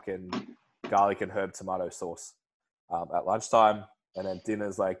 and fucking garlic and herb tomato sauce at lunchtime. And then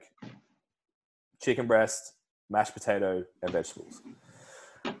dinner's like chicken breast, mashed potato, and vegetables.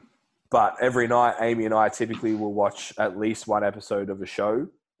 But every night, Amy and I typically will watch at least one episode of a show.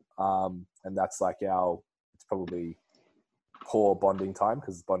 And that's like it's probably poor bonding time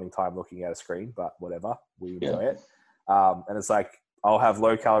because it's bonding time looking at a screen, but whatever, we enjoy it. And it's like, I'll have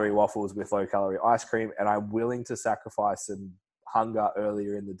low calorie waffles with low calorie ice cream, and I'm willing to sacrifice some hunger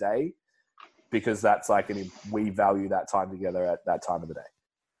earlier in the day because that's like, we value that time together at that time of the day.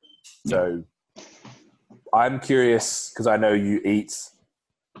 So I'm curious because I know you eat,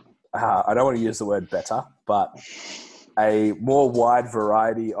 I don't want to use the word better, but a more wide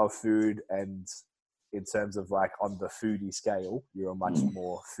variety of food, and in terms of like on the foodie scale, you're a much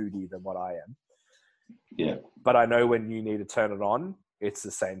more foodie than what I am. Yeah. But I know when you need to turn it on, it's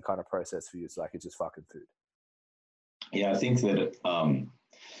the same kind of process for you. It's like, it's just fucking food. Yeah, I think that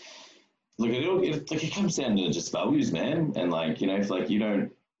look, it comes down to just values, man. And like, you know, if like you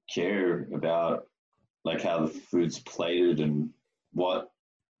don't care about like how the food's plated and what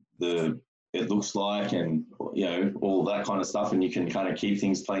it looks like, and you know, all that kind of stuff, and you can kind of keep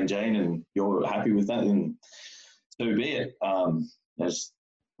things plain Jane, and you're happy with that, then so be it. I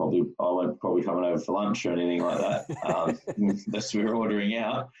won't probably coming over for lunch or anything like that. Unless we're ordering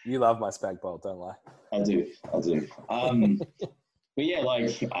out. You love my spag bowl, don't lie. I do. But yeah,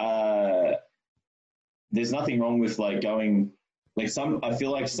 like there's nothing wrong with like going like I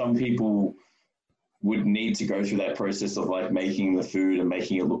feel like some people would need to go through that process of like making the food and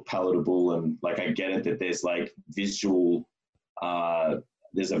making it look palatable, and like I get it that there's like there's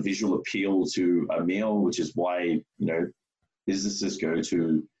a visual appeal to a meal, which is why, you know, businesses go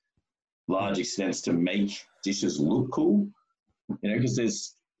to large extents to make dishes look cool, you know, because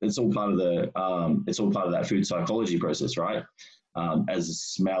it's all part of that food psychology process, right? As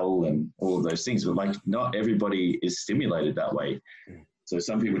smell and all of those things, but like not everybody is stimulated that way. So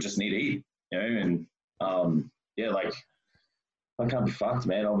some people just need to eat, you know, and yeah, like I can't be fucked,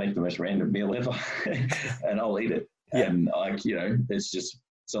 man. I'll make the most random meal ever and I'll eat it. Yeah. And like, you know, it's just,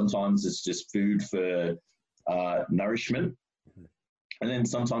 sometimes it's just food for nourishment. And then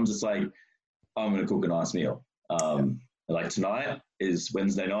sometimes it's like, I'm going to cook a nice meal. Like tonight is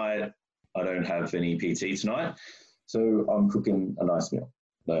Wednesday night. I don't have any PT tonight. So I'm cooking a nice meal.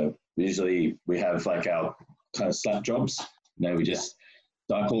 So usually we have like our kind of slap jobs. We just,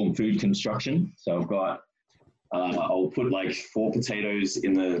 I call them food construction. So I've got, I'll put like 4 potatoes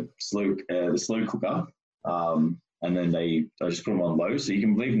in the slow cooker. And then I just put them on low. So you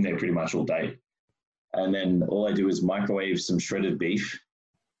can leave them there pretty much all day. And then all I do is microwave some shredded beef.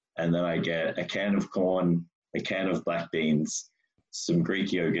 And then I get a can of corn, a can of black beans, some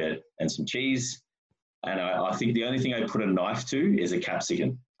Greek yogurt, and some cheese. And I think the only thing I put a knife to is a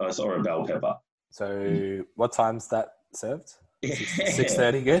capsicum or a bell pepper. So what time's that served? Yeah.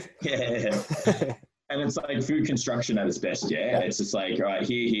 6:30, good? Yeah. And it's like food construction at its best, yeah? It's just like, all right,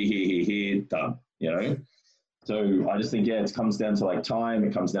 here, done, you know? So I just think, it comes down to like time.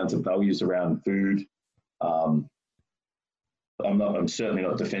 It comes down to values around food. I'm certainly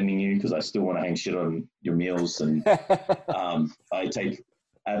not defending you because I still want to hang shit on your meals, and I take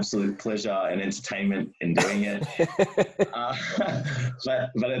absolute pleasure and entertainment in doing it.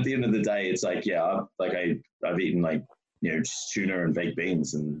 But at the end of the day, it's like, I've eaten like, just tuna and baked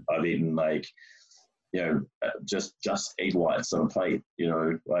beans, and I've eaten like, just egg whites on a plate.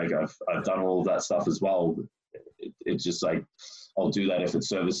 Like I've done all of that stuff as well. It's just like, I'll do that if it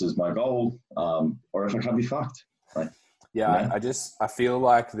services my goal, or if I can't be fucked. Like, I feel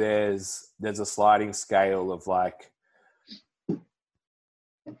like there's a sliding scale of like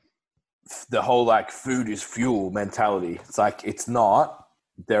the whole like food is fuel mentality. It's like, it's not.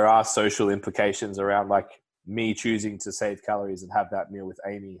 There are social implications around like me choosing to save calories and have that meal with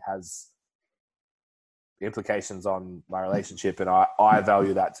Amy has implications on my relationship, and I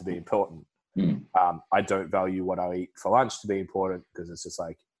value that to be important. I don't value what I eat for lunch to be important because it's just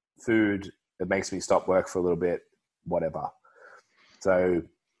like food. It makes me stop work for a little bit, whatever. So,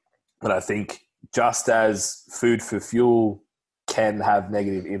 but I think just as food for fuel can have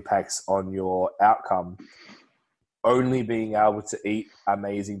negative impacts on your outcome, only being able to eat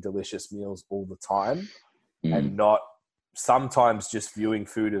amazing, delicious meals all the time and not sometimes just viewing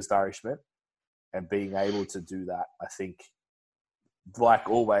food as nourishment and being able to do that, I think, like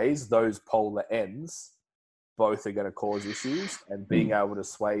always, those polar ends both are going to cause issues, and being able to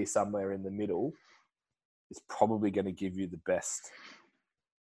sway somewhere in the middle is probably going to give you the best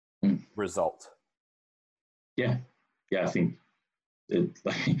result. Yeah, I think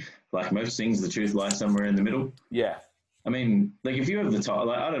like most things, the truth lies somewhere in the middle. Yeah. I mean, like if you have the time,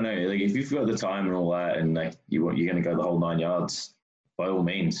 like I don't know, like if you've got the time and all that, and like you're going to go the whole 9 yards, by all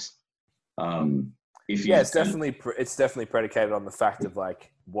means. It's definitely predicated on the fact of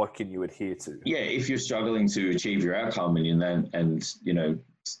like, what can you adhere to? Yeah, if you're struggling to achieve your outcome and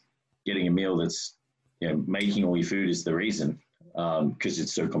getting a meal that's making all your food is the reason, because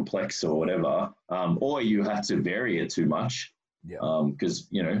it's so complex or whatever, or you have to vary it too much, because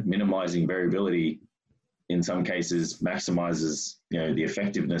minimizing variability in some cases maximizes the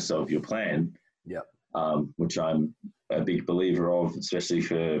effectiveness of your plan. Which I'm a big believer of, especially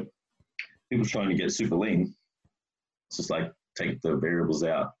for people trying to get super lean. It's just like take the variables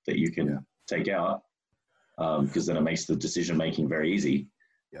out that you can take out, because then it makes the decision making very easy.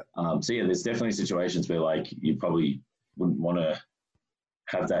 There's definitely situations where like you probably wouldn't want to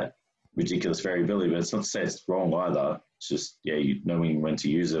have that ridiculous variability, but it's not to say it's wrong either. It's just knowing when to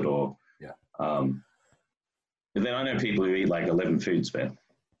use it, or but then I know people who eat like 11 foods, man.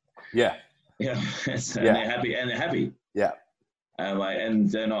 And they're happy.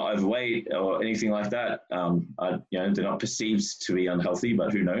 And they're not overweight or anything like that. They're not perceived to be unhealthy,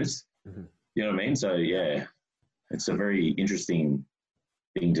 but who knows? You know what I mean? So it's a very interesting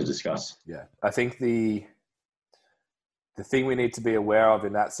thing to discuss. I think the thing we need to be aware of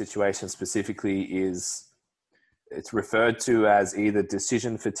in that situation specifically is it's referred to as either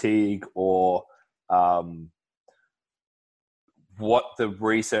decision fatigue or what the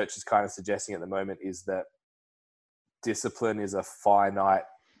research is kind of suggesting at the moment is that discipline is a finite,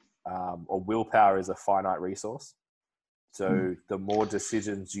 or willpower is a finite resource. So the more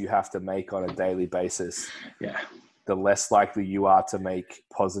decisions you have to make on a daily basis, the less likely you are to make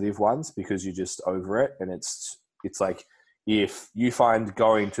positive ones because you're just over it. And it's like, if you find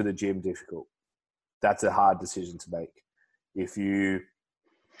going to the gym difficult, that's a hard decision to make. If you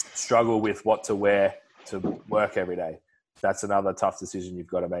struggle with what to wear to work every day, that's another tough decision you've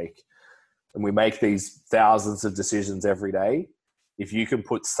got to make. And we make these thousands of decisions every day. If you can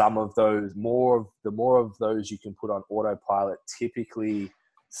put some of those, the more of those you can put on autopilot, typically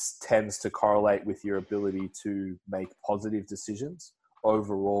tends to correlate with your ability to make positive decisions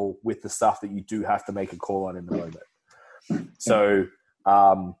overall with the stuff that you do have to make a call on in the moment. So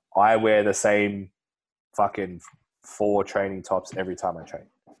I wear the same fucking 4 training tops every time I train.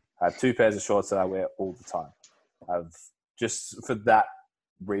 I have 2 pairs of shorts that I wear all the time. I've just for that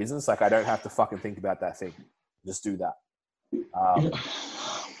reasons, like I don't have to fucking think about that thing. Just do that.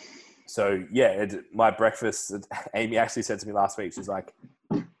 So yeah, my breakfast, Amy actually said to me last week, she's like,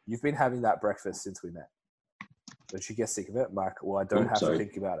 you've been having that breakfast since we met. Don't you get sick of it? I'm like, well, I don't have to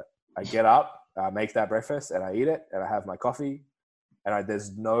think about it. I get up, I make that breakfast and I eat it and I have my coffee and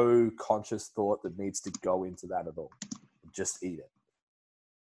there's no conscious thought that needs to go into that at all. Just eat it.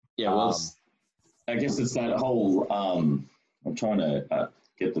 Yeah, well, I guess it's that whole, I'm trying to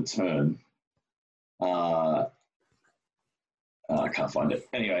get the term. I can't find it.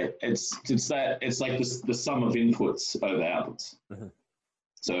 Anyway, it's like the sum of inputs over outputs. Mm-hmm.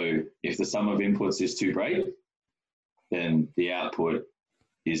 So if the sum of inputs is too great, then the output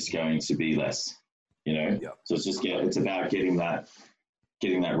is going to be less. You know. Yep. So it's about getting that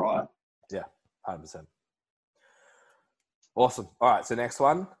right. Yeah, 100%. Awesome. All right. So next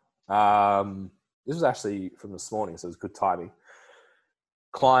one. This was actually from this morning, so it was good timing.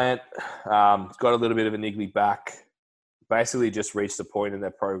 Client got a little bit of a niggly back. Basically just reached a point in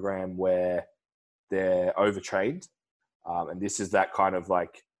their program where they're overtrained. And this is that kind of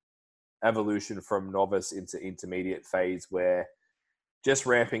like evolution from novice into intermediate phase where just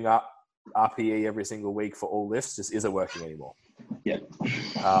ramping up RPE every single week for all lifts just isn't working anymore. Yeah.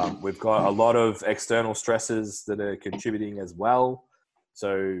 We've got a lot of external stresses that are contributing as well.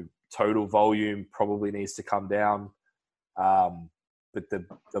 So total volume probably needs to come down. But the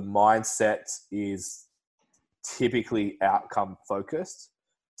mindset is typically outcome focused.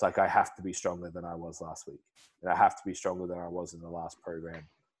 It's like I have to be stronger than I was last week, and I have to be stronger than I was in the last program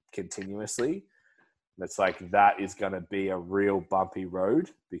continuously. And it's like that is going to be a real bumpy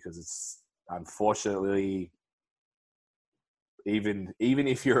road because it's unfortunately even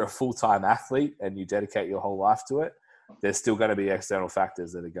if you're a full-time athlete and you dedicate your whole life to it, there's still going to be external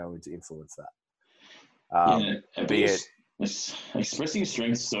factors that are going to influence that. Be it expressing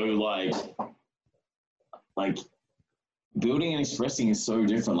strength so like building and expressing is so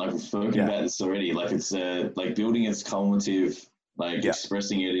different. Like we've spoken about this already. Like it's like building is cognitive, like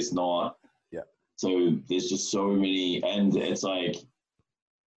expressing it is not. Yeah. So there's just so many, and it's like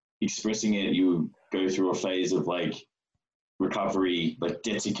expressing it, you go through a phase of like recovery, like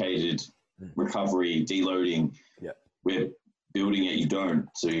dedicated recovery, deloading. Yeah. Where building it, you don't.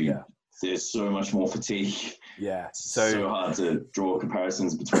 So there's so much more fatigue. Yeah. So hard to draw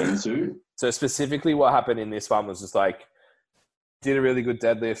comparisons between the two. So specifically what happened in this one was just like, did a really good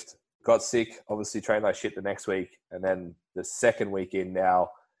deadlift, got sick, obviously trained like shit the next week. And then the second week in now,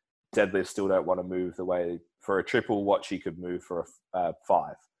 deadlifts still don't want to move the way for a triple what she could move for a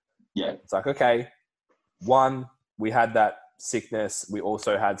 5. Yeah. It's like, okay, one, we had that sickness. We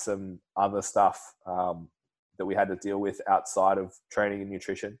also had some other stuff that we had to deal with outside of training and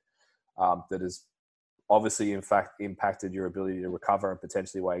nutrition that has obviously, in fact, impacted your ability to recover and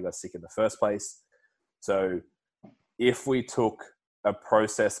potentially why you got sick in the first place. So if we took a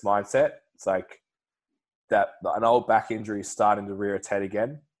process mindset, it's like that an old back injury is starting to rear its head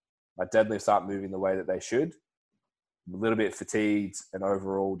again. My deadlifts aren't moving the way that they should. I'm a little bit fatigued and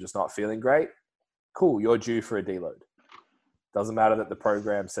overall just not feeling great. Cool, you're due for a deload. Doesn't matter that the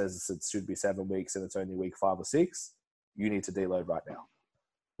program says it should be 7 weeks and it's only week 5 or 6. You need to deload right now.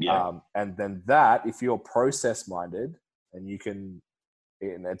 Yeah. And then that, if you're process minded and you can,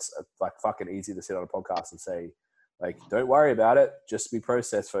 and it's like fucking easy to sit on a podcast and say, like, don't worry about it, just be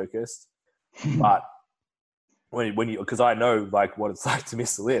process focused. But when you, because I know like what it's like to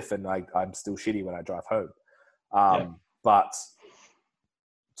miss the lift and like I'm still shitty when I drive home. But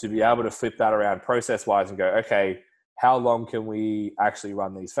to be able to flip that around process wise and go, okay, how long can we actually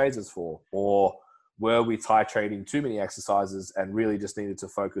run these phases for? Or were we titrating too many exercises and really just needed to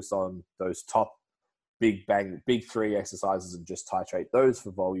focus on those top big 3 exercises and just titrate those for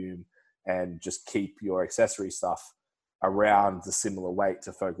volume and just keep your accessory stuff around the similar weight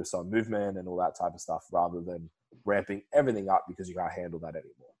to focus on movement and all that type of stuff rather than ramping everything up because you can't handle that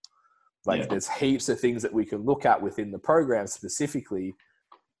anymore. Like there's heaps of things that we can look at within the program specifically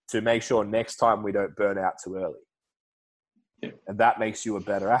to make sure next time we don't burn out too early. And that makes you a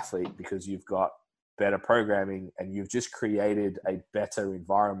better athlete because you've got better programming and you've just created a better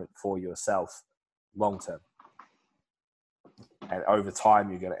environment for yourself long term. And over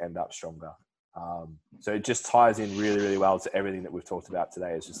time, you're going to end up stronger. So it just ties in really, really well to everything that we've talked about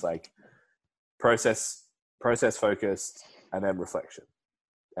today. It's just like process focused and then reflection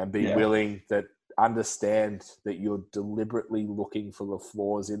and be willing that understand that you're deliberately looking for the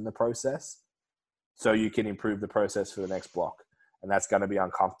flaws in the process so you can improve the process for the next block. and that's going to be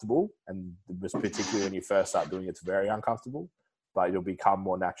uncomfortable. And particularly when you first start doing it, it's very uncomfortable, but it'll become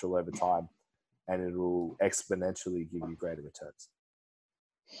more natural over time, and it'll exponentially give you greater returns.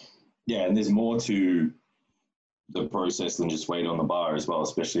 Yeah, and there's more to the process than just weight on the bar as well,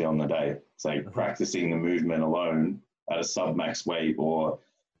 especially on the day. It's like practicing the movement alone at a sub-max weight or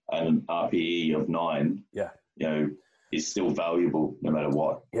an RPE of 9, is still valuable no matter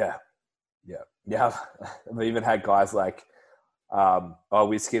what. Yeah. I've even had guys like,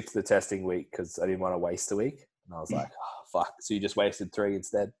 we skipped the testing week because I didn't want to waste a week. And I was like, oh, fuck. So you just wasted 3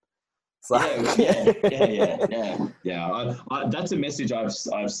 instead? Like, yeah. That's a message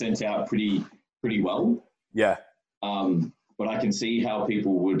I've sent out pretty well. Yeah. But I can see how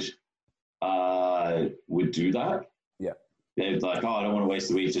people would do that. Yeah. They're like, I don't want to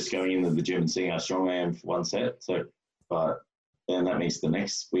waste a week just going into the gym and seeing how strong I am for one set. So, but then that means the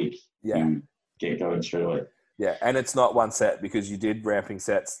next week you get going straight away. Yeah, and it's not one set because you did ramping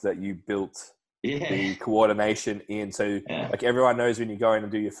sets that you built the coordination in. So like everyone knows when you go in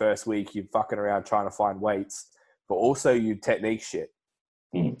and do your first week, you're fucking around trying to find weights, but also you technique shit.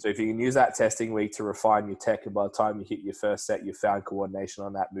 So if you can use that testing week to refine your tech, and by the time you hit your first set, you've found coordination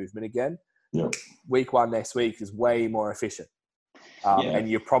on that movement again. Week 1 next week is way more efficient. And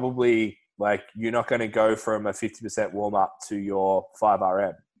you're probably like, you're not going to go from a 50% warm up to your 5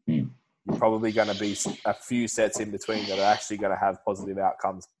 RM. You're probably going to be a few sets in between that are actually going to have positive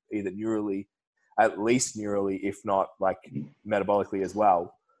outcomes, either neurally, at least neurally, if not like metabolically as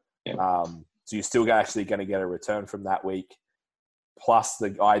well. So you're still actually going to get a return from that week. Plus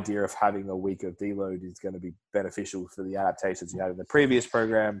the idea of having a week of deload is going to be beneficial for the adaptations you had in the previous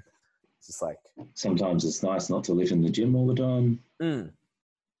program. It's just like, sometimes it's nice not to live in the gym all the time.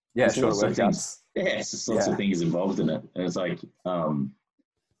 Yeah, short workouts. It's just lots of things involved in it. And it's like,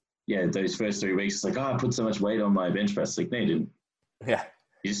 those first 3 weeks, it's like, I put so much weight on my bench press. Like, no, you didn't. Yeah.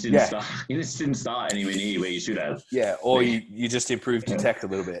 You just didn't start. You just didn't start anywhere near where you should have. Yeah, or you just improved your tech a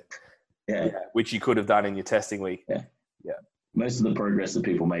little bit. Which you could have done in your testing week. Yeah. Most of the progress that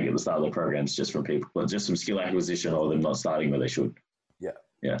people make at the start of the program is just from people, but just from skill acquisition or them not starting where they should.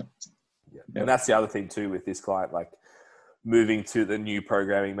 Yeah. And that's the other thing too with this client, like moving to the new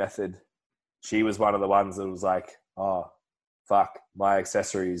programming method. She was one of the ones that was like, oh, fuck, my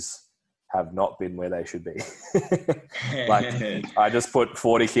accessories have not been where they should be. Like I just put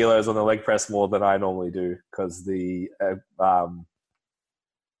 40 kilos on the leg press more than I normally do because the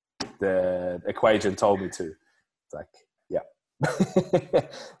equation told me to. It's like, so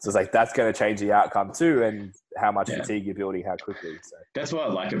it's like, that's going to change the outcome too, and how much fatigue you're building, how quickly. So that's what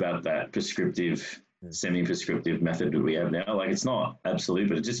I like about that prescriptive, semi-prescriptive method that we have now. Like, it's not absolute,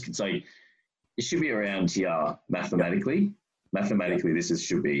 but it's like, it should be around here mathematically. Mathematically, this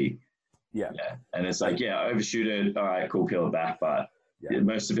should be, and it's like, overshoot it. All right, cool, peel it back. But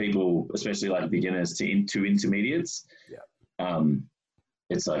most of the people, especially like beginners to intermediates,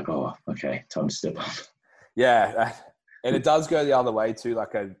 it's like, oh, okay, time to step up. Yeah. And it does go the other way too.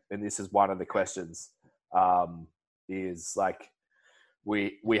 Like, and this is one of the questions, is like,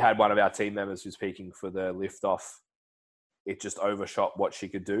 we had one of our team members who's peaking for the lift off. It just overshot what she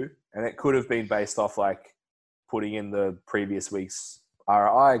could do. And it could have been based off like putting in the previous week's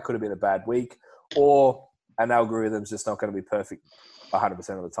RI. It could have been a bad week, or an algorithm's just not going to be perfect 100%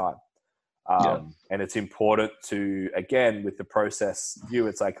 of the time. And it's important to, again, with the process view,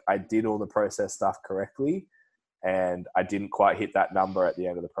 it's like, I did all the process stuff correctly, and I didn't quite hit that number at the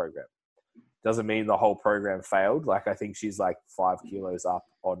end of the program. Doesn't mean the whole program failed. Like, I think she's like 5 kilos up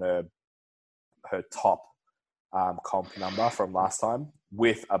on her top comp number from last time,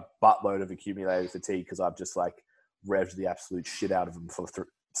 with a buttload of accumulated fatigue because I've just like revved the absolute shit out of them for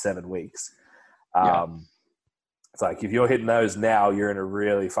 7 weeks. It's like, if you're hitting those now, you're in a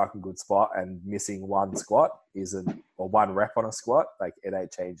really fucking good spot, and missing one squat or one rep on a squat, like, it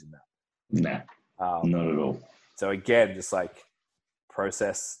ain't changing that. Nah, not at all. So again, just like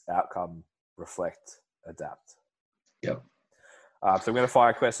process, outcome, reflect, adapt. Yep. So I'm going to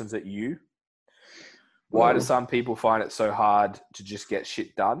fire questions at you. Why do some people find it so hard to just get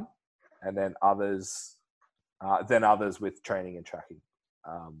shit done, and then others with training and tracking,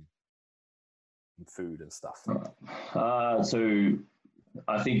 and food and stuff? So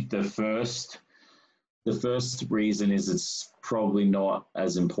I think the first reason is it's probably not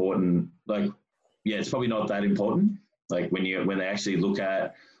as important. Like, it's probably not that important. Like, when they actually look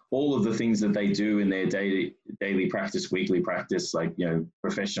at all of the things that they do in their daily practice, weekly practice, like,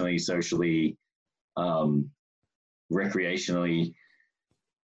 professionally, socially, recreationally,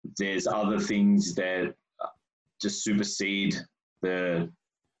 there's other things that just supersede the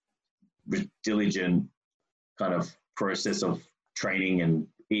diligent kind of process of training and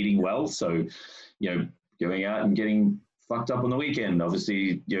eating well. So, going out and getting fucked up on the weekend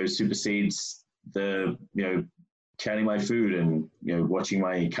obviously, supersedes the, counting my food and, watching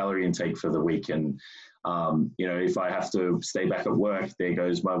my calorie intake for the week. And, if I have to stay back at work, there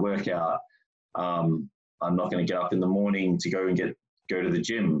goes my workout. I'm not going to get up in the morning to go to the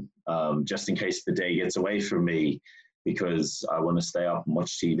gym, just in case the day gets away from me because I want to stay up and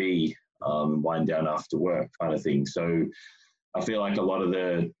watch TV, wind down after work kind of thing. So I feel like a lot of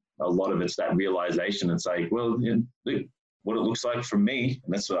it's that realization. It's like, well, look, what it looks like from me,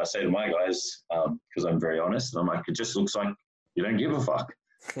 and that's what I say to my guys, because I'm very honest. And I'm like, it just looks like you don't give a fuck.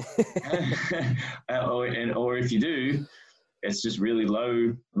 or if you do, it's just really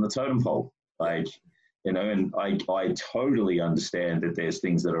low on the totem pole. Like, and I totally understand that there's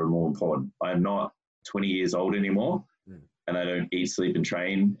things that are more important. I'm not 20 years old anymore, and I don't eat, sleep, and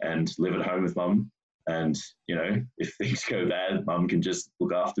train and live at home with mum. And, if things go bad, mum can just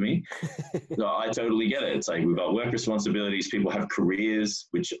look after me. So I totally get it. It's like we've got work responsibilities. People have careers,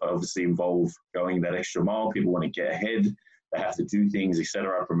 which obviously involve going that extra mile. People want to get ahead. They have to do things,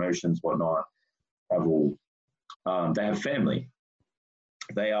 etc., promotions, whatnot. They have family.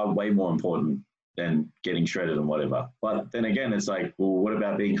 They are way more important than getting shredded and whatever. But then again, it's like, well, what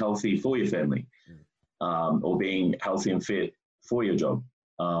about being healthy for your family? Or being healthy and fit for your job?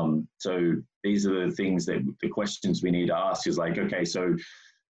 So these are the questions we need to ask is like, okay, so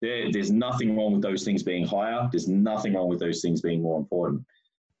there's nothing wrong with those things being higher. There's nothing wrong with those things being more important.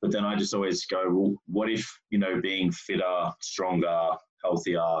 But then I just always go, well, what if, being fitter, stronger,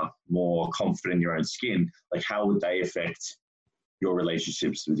 healthier, more confident in your own skin, like how would they affect your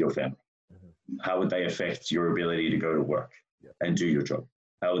relationships with your family? How would they affect your ability to go to work and do your job?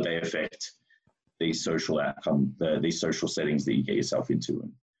 How would they affect these social outcomes, these social settings that you get yourself into?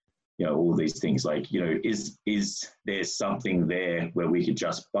 And, all these things like, is there something there where we could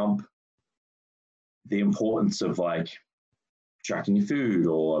just bump the importance of like tracking your food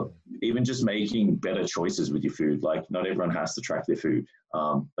or even just making better choices with your food? Like not everyone has to track their food,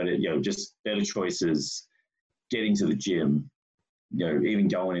 but just better choices, getting to the gym, even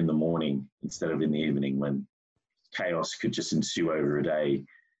going in the morning instead of in the evening when chaos could just ensue over a day.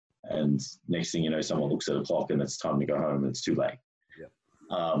 And next thing you know, someone looks at a clock and it's time to go home and it's too late.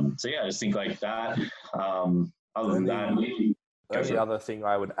 So I just think like that. Other than that, the only other thing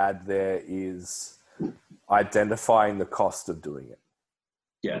I would add there is identifying the cost of doing it.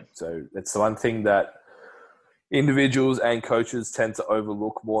 Yeah. So it's the one thing that individuals and coaches tend to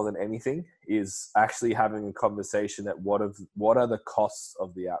overlook more than anything is actually having a conversation that what are the costs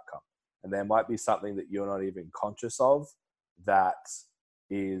of the outcome? And there might be something that you're not even conscious of that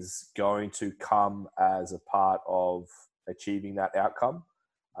is going to come as a part of achieving that outcome.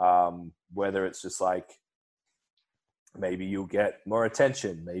 Whether it's just like, maybe you'll get more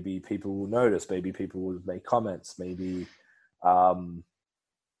attention, maybe people will notice, maybe people will make comments, maybe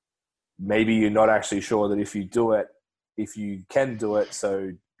you're not actually sure that if you can do it,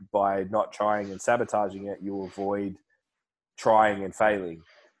 so by not trying and sabotaging it, you'll avoid trying and failing.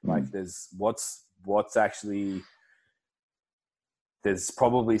 Like there's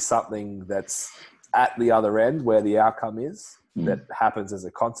probably something that's at the other end where the outcome is that happens as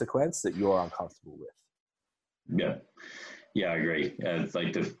a consequence that you're uncomfortable with. Yeah, I agree. It's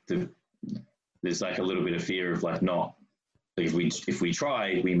like there's like a little bit of fear of like not, if we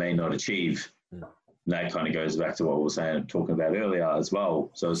try, we may not achieve. And that kind of goes back to what we were talking about earlier as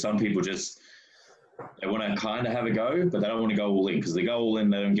well. So some people they want to kind of have a go, but they don't want to go all in, because they go all in,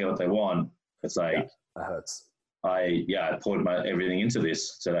 they don't get what they want. It's like, that hurts. I poured everything into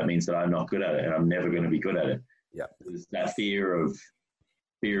this, so that means that I'm not good at it and I'm never going to be good at it. Yeah. There's that fear of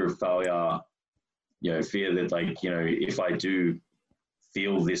failure, fear that like, if I do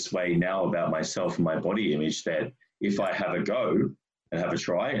feel this way now about myself and my body image, that if I have a go and have a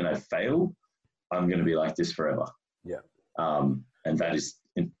try and I fail, I'm going to be like this forever. Yeah. And that is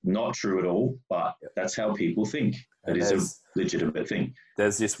not true at all, but that's how people think. That is a legitimate thing.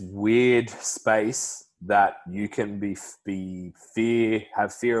 There's this weird space that you can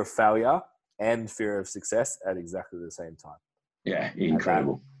have fear of failure and fear of success at exactly the same time. Yeah,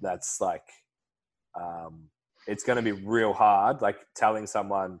 incredible. That's like, it's going to be real hard. Like telling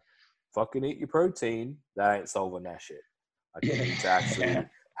someone, fucking eat your protein, that ain't solving that shit. Like you need to actually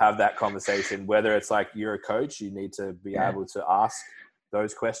have that conversation. Whether it's like you're a coach, you need to be able to ask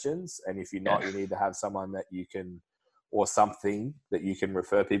those questions. And if you're not, you need to have someone that you can, or something that you can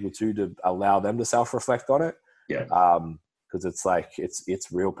refer people to allow them to self-reflect on it. Yeah. Because it's like,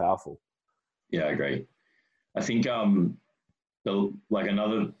 it's real powerful. Yeah, I agree. I think like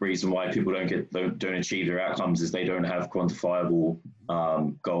another reason why people don't achieve their outcomes is they don't have quantifiable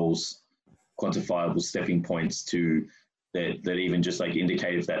goals, quantifiable stepping points to that even just like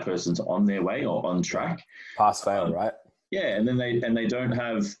indicate if that person's on their way or on track. Pass fail, right? Yeah, and then they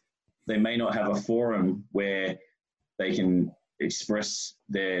may not have a forum where they can express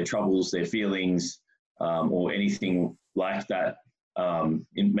their troubles, their feelings, or anything like that.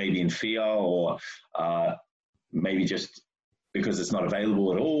 Maybe in fear, or maybe just because it's not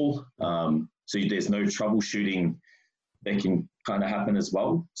available at all. So there's no troubleshooting that can kind of happen as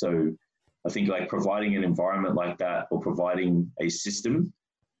well. So I think like providing an environment like that, or providing a system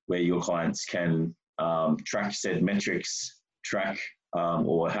where your clients can track said metrics,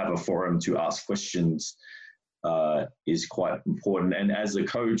 or have a forum to ask questions is quite important. And as a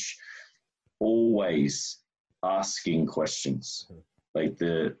coach, always asking questions. Like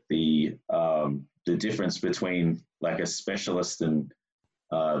the difference between like a specialist and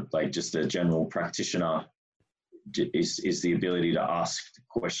like just a general practitioner is the ability to ask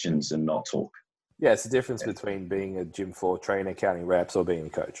questions and not talk. Yeah, it's the difference between being a gym floor trainer counting reps or being a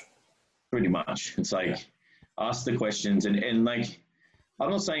coach. Pretty much. It's like ask the questions, and like I'm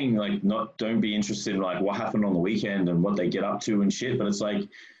not saying like don't be interested in like what happened on the weekend and what they get up to and shit, but it's like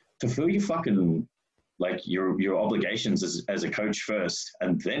fulfill your fucking like your obligations as a coach first,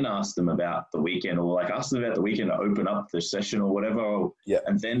 and then ask them about the weekend, or like ask them about the weekend to open up the session or whatever. Yeah.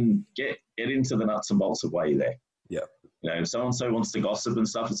 And then get into the nuts and bolts of why you're there. Yeah. You know, if so-and-so wants to gossip and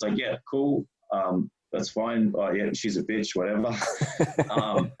stuff, it's like, yeah, cool. That's fine. Oh, yeah, she's a bitch, whatever.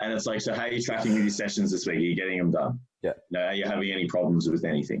 And it's like, so how are you tracking with your sessions this week? Are you getting them done? Yeah. You know, are you having any problems with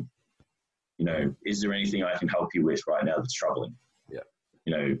anything? You know, is there anything I can help you with right now that's troubling? Yeah.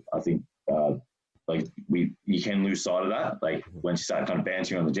 You know, I think like you can lose sight of that. Like once you start kind of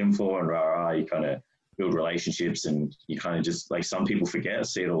bantering on the gym floor and you kind of build relationships, and you kind of just like, some people forget, I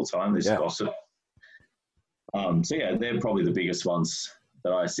see it all the time. There's gossip. So yeah, they're probably the biggest ones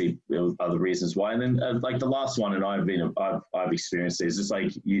that I see are the reasons why. And then like the last one, and I've experienced this, is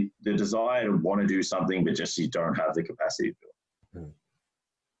like the desire to want to do something, but just you don't have the capacity to do it.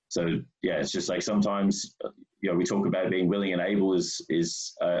 So yeah, it's just like sometimes, you know, we talk about being willing and able is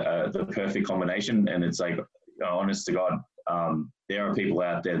the perfect combination. And it's like, you know, honest to God, there are people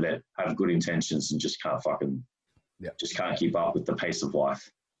out there that have good intentions and just can't just can't keep up with the pace of life.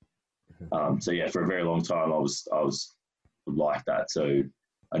 So yeah, for a very long time, I was like that. So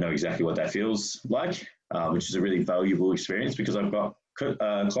I know exactly what that feels like, which is a really valuable experience, because I've got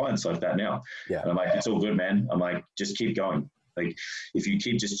clients like that now. Yeah. And I'm like, it's all good, man. I'm like, just keep going. Like if you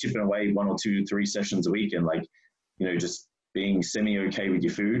keep just chipping away 1 or 2, 3 sessions a week, and like, you know, just being semi-okay with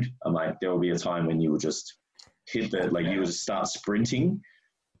your food, I'm like, there will be a time when you will just hit you will just start sprinting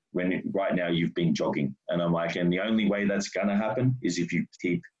when right now you've been jogging. And I'm like, and the only way that's going to happen is if you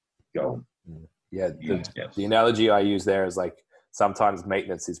keep going. Yeah. The analogy I use there is like, sometimes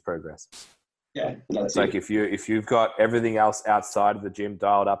maintenance is progress. Yeah. It's like if you've got everything else outside of the gym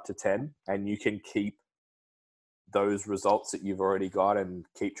dialed up to 10, and you can keep those results that you've already got and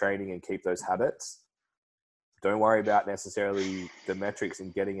keep training and keep those habits, don't worry about necessarily the metrics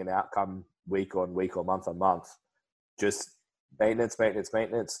and getting an outcome week on week or month on month. Just maintenance.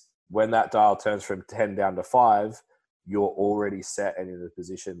 When that dial turns from 10 down to 5, you're already set and in a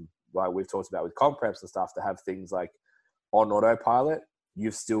position, like we've talked about with comp preps and stuff, to have things like on autopilot.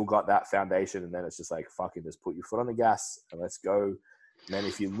 You've still got that foundation, and then it's just like, fucking just put your foot on the gas and let's go. And then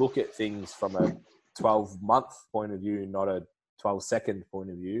if you look at things from a 12-month point of view, not a 12-second point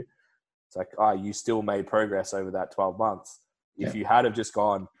of view, it's like, you still made progress over that 12 months. If you had have just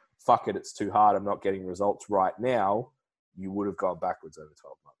gone, fuck it, it's too hard, I'm not getting results right now, you would have gone backwards over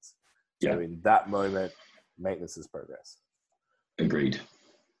 12 months. So in that moment, maintenance is progress. Agreed.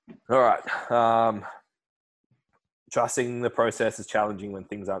 All right. Trusting the process is challenging when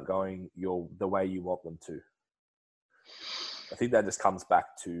things aren't going the way you want them to. I think that just comes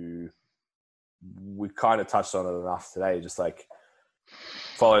back to, we kind of touched on it enough today, just like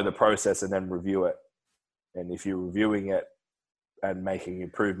follow the process and then review it. And if you're reviewing it and making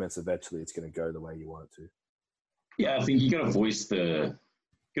improvements, eventually it's going to go the way you want it to. Yeah, I think you got to voice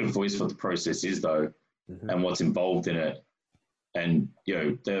what the process is, though, and what's involved in it, and you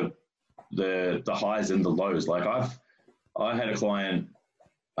know the highs and the lows. Like I had a client,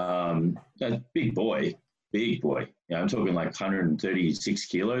 a big boy. You know, I'm talking like 136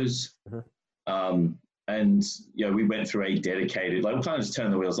 kilos. And, you know, we went through a dedicated, like we kind of just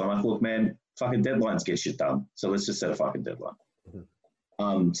turned the wheels. I'm like, look, man, fucking deadlines get shit done. So let's just set a fucking deadline.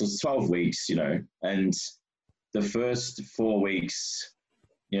 So it's 12 weeks, you know, and the first 4 weeks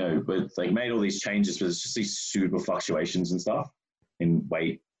but like made all these changes, but it's just these super fluctuations and stuff in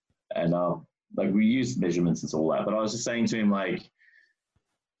weight. And like we used measurements and all that. But I was just saying to him, like,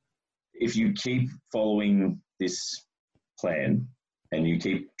 if you keep following this plan and you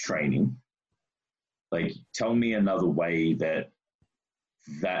keep training, like tell me another way that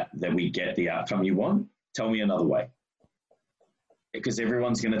we get the outcome you want. Tell me another way. Because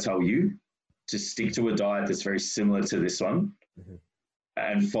everyone's going to tell you to stick to a diet that's very similar to this one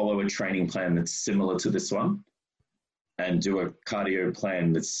and follow a training plan that's similar to this one and do a cardio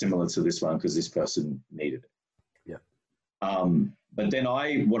plan that's similar to this one because this person needed it. Yeah. But then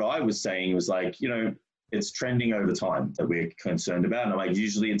what I was saying was like, it's trending over time that we're concerned about. And I'm like,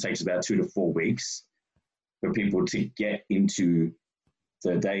 usually it takes about 2 to 4 weeks for people to get into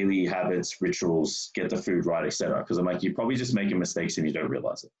the daily habits, rituals, get the food right, etc. Because I'm like, you're probably just making mistakes and you don't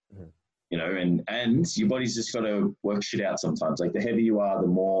realize it. And your body's just got to work shit out sometimes. Like the heavier you are, the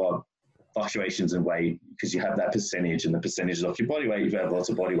more fluctuations in weight, because you have that percentage, and the percentages of your body weight, if you have lots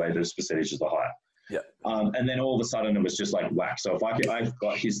of body weight, those percentages are higher. Yeah. And then all of a sudden it was just like whack. So if I've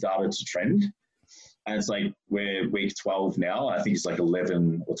got his data to trend, and it's like we're week 12 now. I think it's like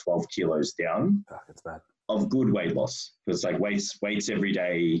 11 or 12 kilos down. Oh, that's bad. Of good weight loss. Because like weights every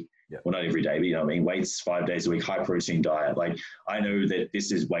day. Yep. Well, not every day, but you know what I mean? Weights 5 days a week, high protein diet. Like I know that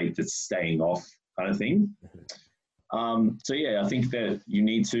this is weight that's staying off kind of thing. So yeah, I think that you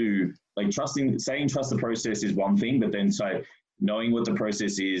need to like trust the process is one thing, but then so knowing what the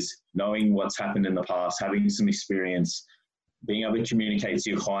process is, knowing what's happened in the past, having some experience, being able to communicate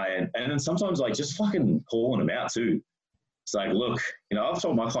to your client, and then sometimes like just fucking calling them out too. It's like, look, I've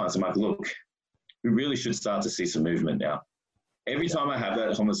told my clients, I'm like, look, we really should start to see some movement now. Every time I have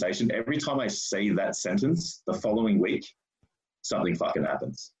that conversation, every time I say that sentence, the following week, something fucking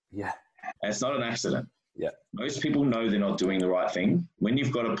happens. Yeah. And it's not an accident. Yeah. Most people know they're not doing the right thing. When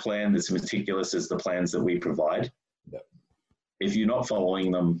you've got a plan that's meticulous as the plans that we provide, yep. If you're not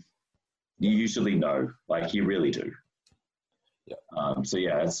following them, you usually know, like you really do. Yeah. So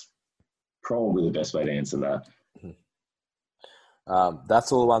yeah, it's probably the best way to answer that.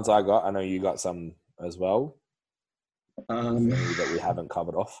 That's all the ones I got. I know you got some as well. That we haven't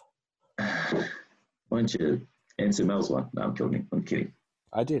covered off. Why don't you answer Mel's one? No, I'm kidding.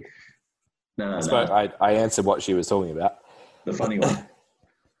 I did. No. I answered what she was talking about. The funny one.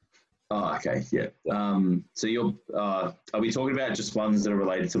 Oh, okay. Yeah. So are we talking about just ones that are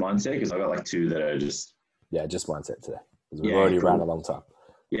related to mindset? Because I got like 2 that are just. Yeah, just mindset today. Because we've already ran a long time.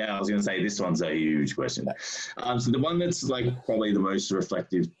 Yeah, I was going to say this one's a huge question. So the one that's like probably the most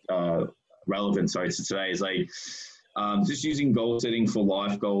reflective, relevant, to today is like just using goal setting for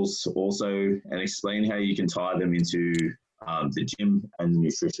life goals also, and explain how you can tie them into the gym and the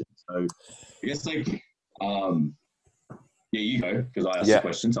nutrition. So I guess like, yeah, you go, because I asked the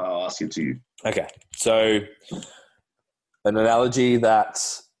question, so I'll ask it to you. Okay. So an analogy that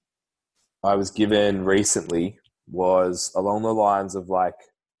I was given recently was along the lines of like,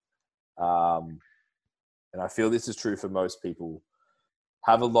 and I feel this is true for most people,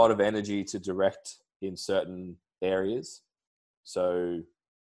 have a lot of energy to direct in certain areas. So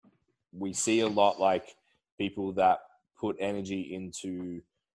we see a lot like people that put energy into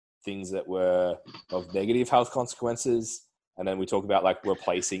things that were of negative health consequences. And then we talk about like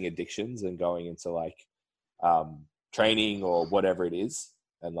replacing addictions and going into like training or whatever it is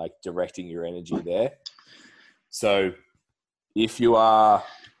and like directing your energy there. So if you are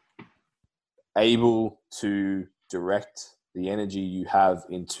able to direct the energy you have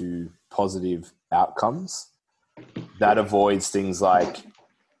into positive outcomes, that avoids things like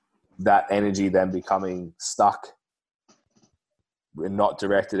that energy then becoming stuck and not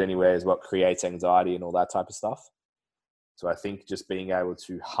directed anywhere is what creates anxiety and all that type of stuff. So I think just being able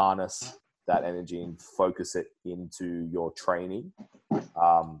to harness that energy and focus it into your training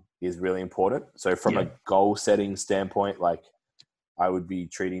is really important. So from a goal setting standpoint, like I would be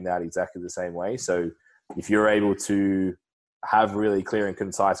treating that exactly the same way. So if you're able to have really clear and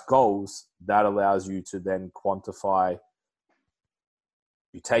concise goals, that allows you to then quantify.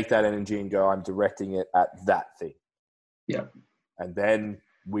 You take that energy and go, I'm directing it at that thing. Yeah. And then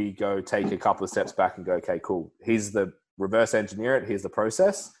we go take a couple of steps back and go, okay, cool. Here's the reverse engineer it. Here's the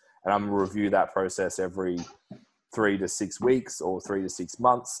process. And I'm going to review that process every 3 to 6 weeks or 3 to 6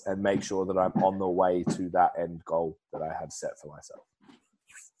 months and make sure that I'm on the way to that end goal that I have set for myself.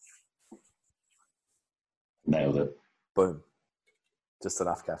 Nailed it. Boom. Just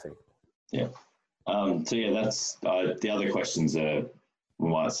enough caffeine. Yeah. So yeah, that's the other questions we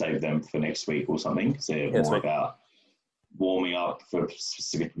might save them for next week or something. So more about warming up for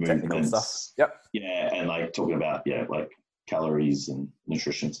specific movements. Technical stuff. Yep. Yeah, and like talking about like calories and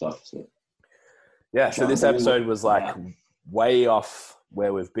nutrition stuff. So yeah, so this episode was like way off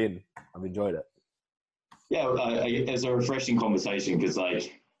where we've been. I've enjoyed it. Yeah, it's a refreshing conversation because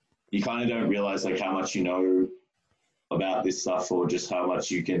like you kind of don't realize like how much you know about this stuff, or just how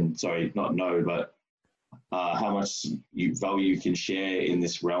much you can, not know, but how much value you can share in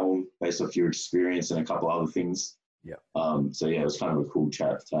this realm based off your experience and a couple other things. Yeah. So yeah, it was kind of a cool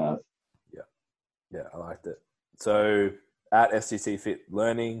chat to have. Yeah, I liked it. So at STC Fit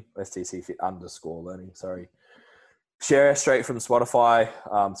Learning, STC Fit _learning, sorry. Share straight from Spotify,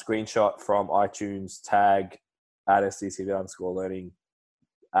 screenshot from iTunes, tag at STC Fit _learning,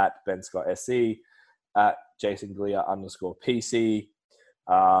 at Ben Scott SC, at Jason Glia _PC.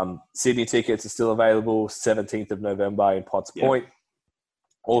 Sydney tickets are still available, 17th of November in Potts Point.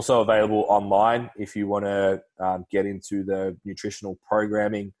 Also available online if you want to get into the nutritional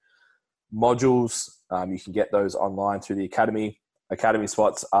programming modules. You can get those online through the Academy. Academy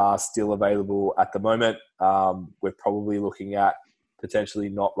spots are still available at the moment. We're probably looking at potentially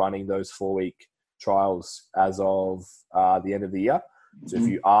not running those 4-week trials as of the end of the year. So if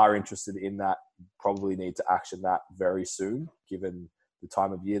you are interested in that, probably need to action that very soon, given the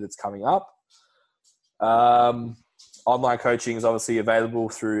time of year that's coming up. Online coaching is obviously available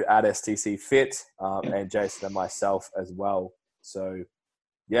through at STC Fit and Jason and myself as well. So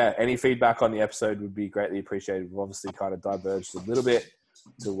yeah, any feedback on the episode would be greatly appreciated. We've obviously kind of diverged a little bit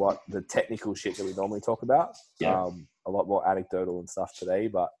to what the technical shit that we normally talk about. A lot more anecdotal and stuff today,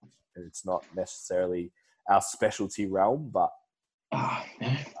 but it's not necessarily our specialty realm. But I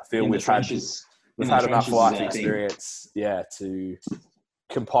feel we've had enough life experience, to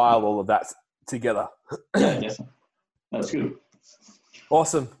compile all of that together. Yeah, definitely. That's good.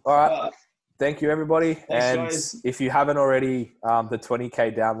 Awesome. All right. Thank you, everybody. Thanks, and guys. If you haven't already, the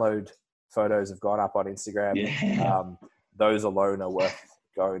 20K download photos have gone up on Instagram. Yeah. Those alone are worth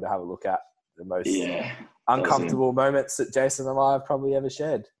going to have a look at. The most uncomfortable moments that Jason and I have probably ever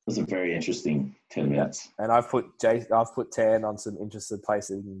shared. It was a very interesting 10 minutes. And I've put Tan on some interested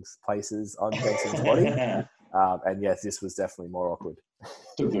places on Jason's body. And yes, this was definitely more awkward.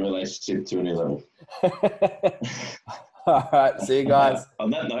 Took the relationship to a new level. All right. See you guys.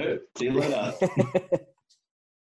 On that note, see you later.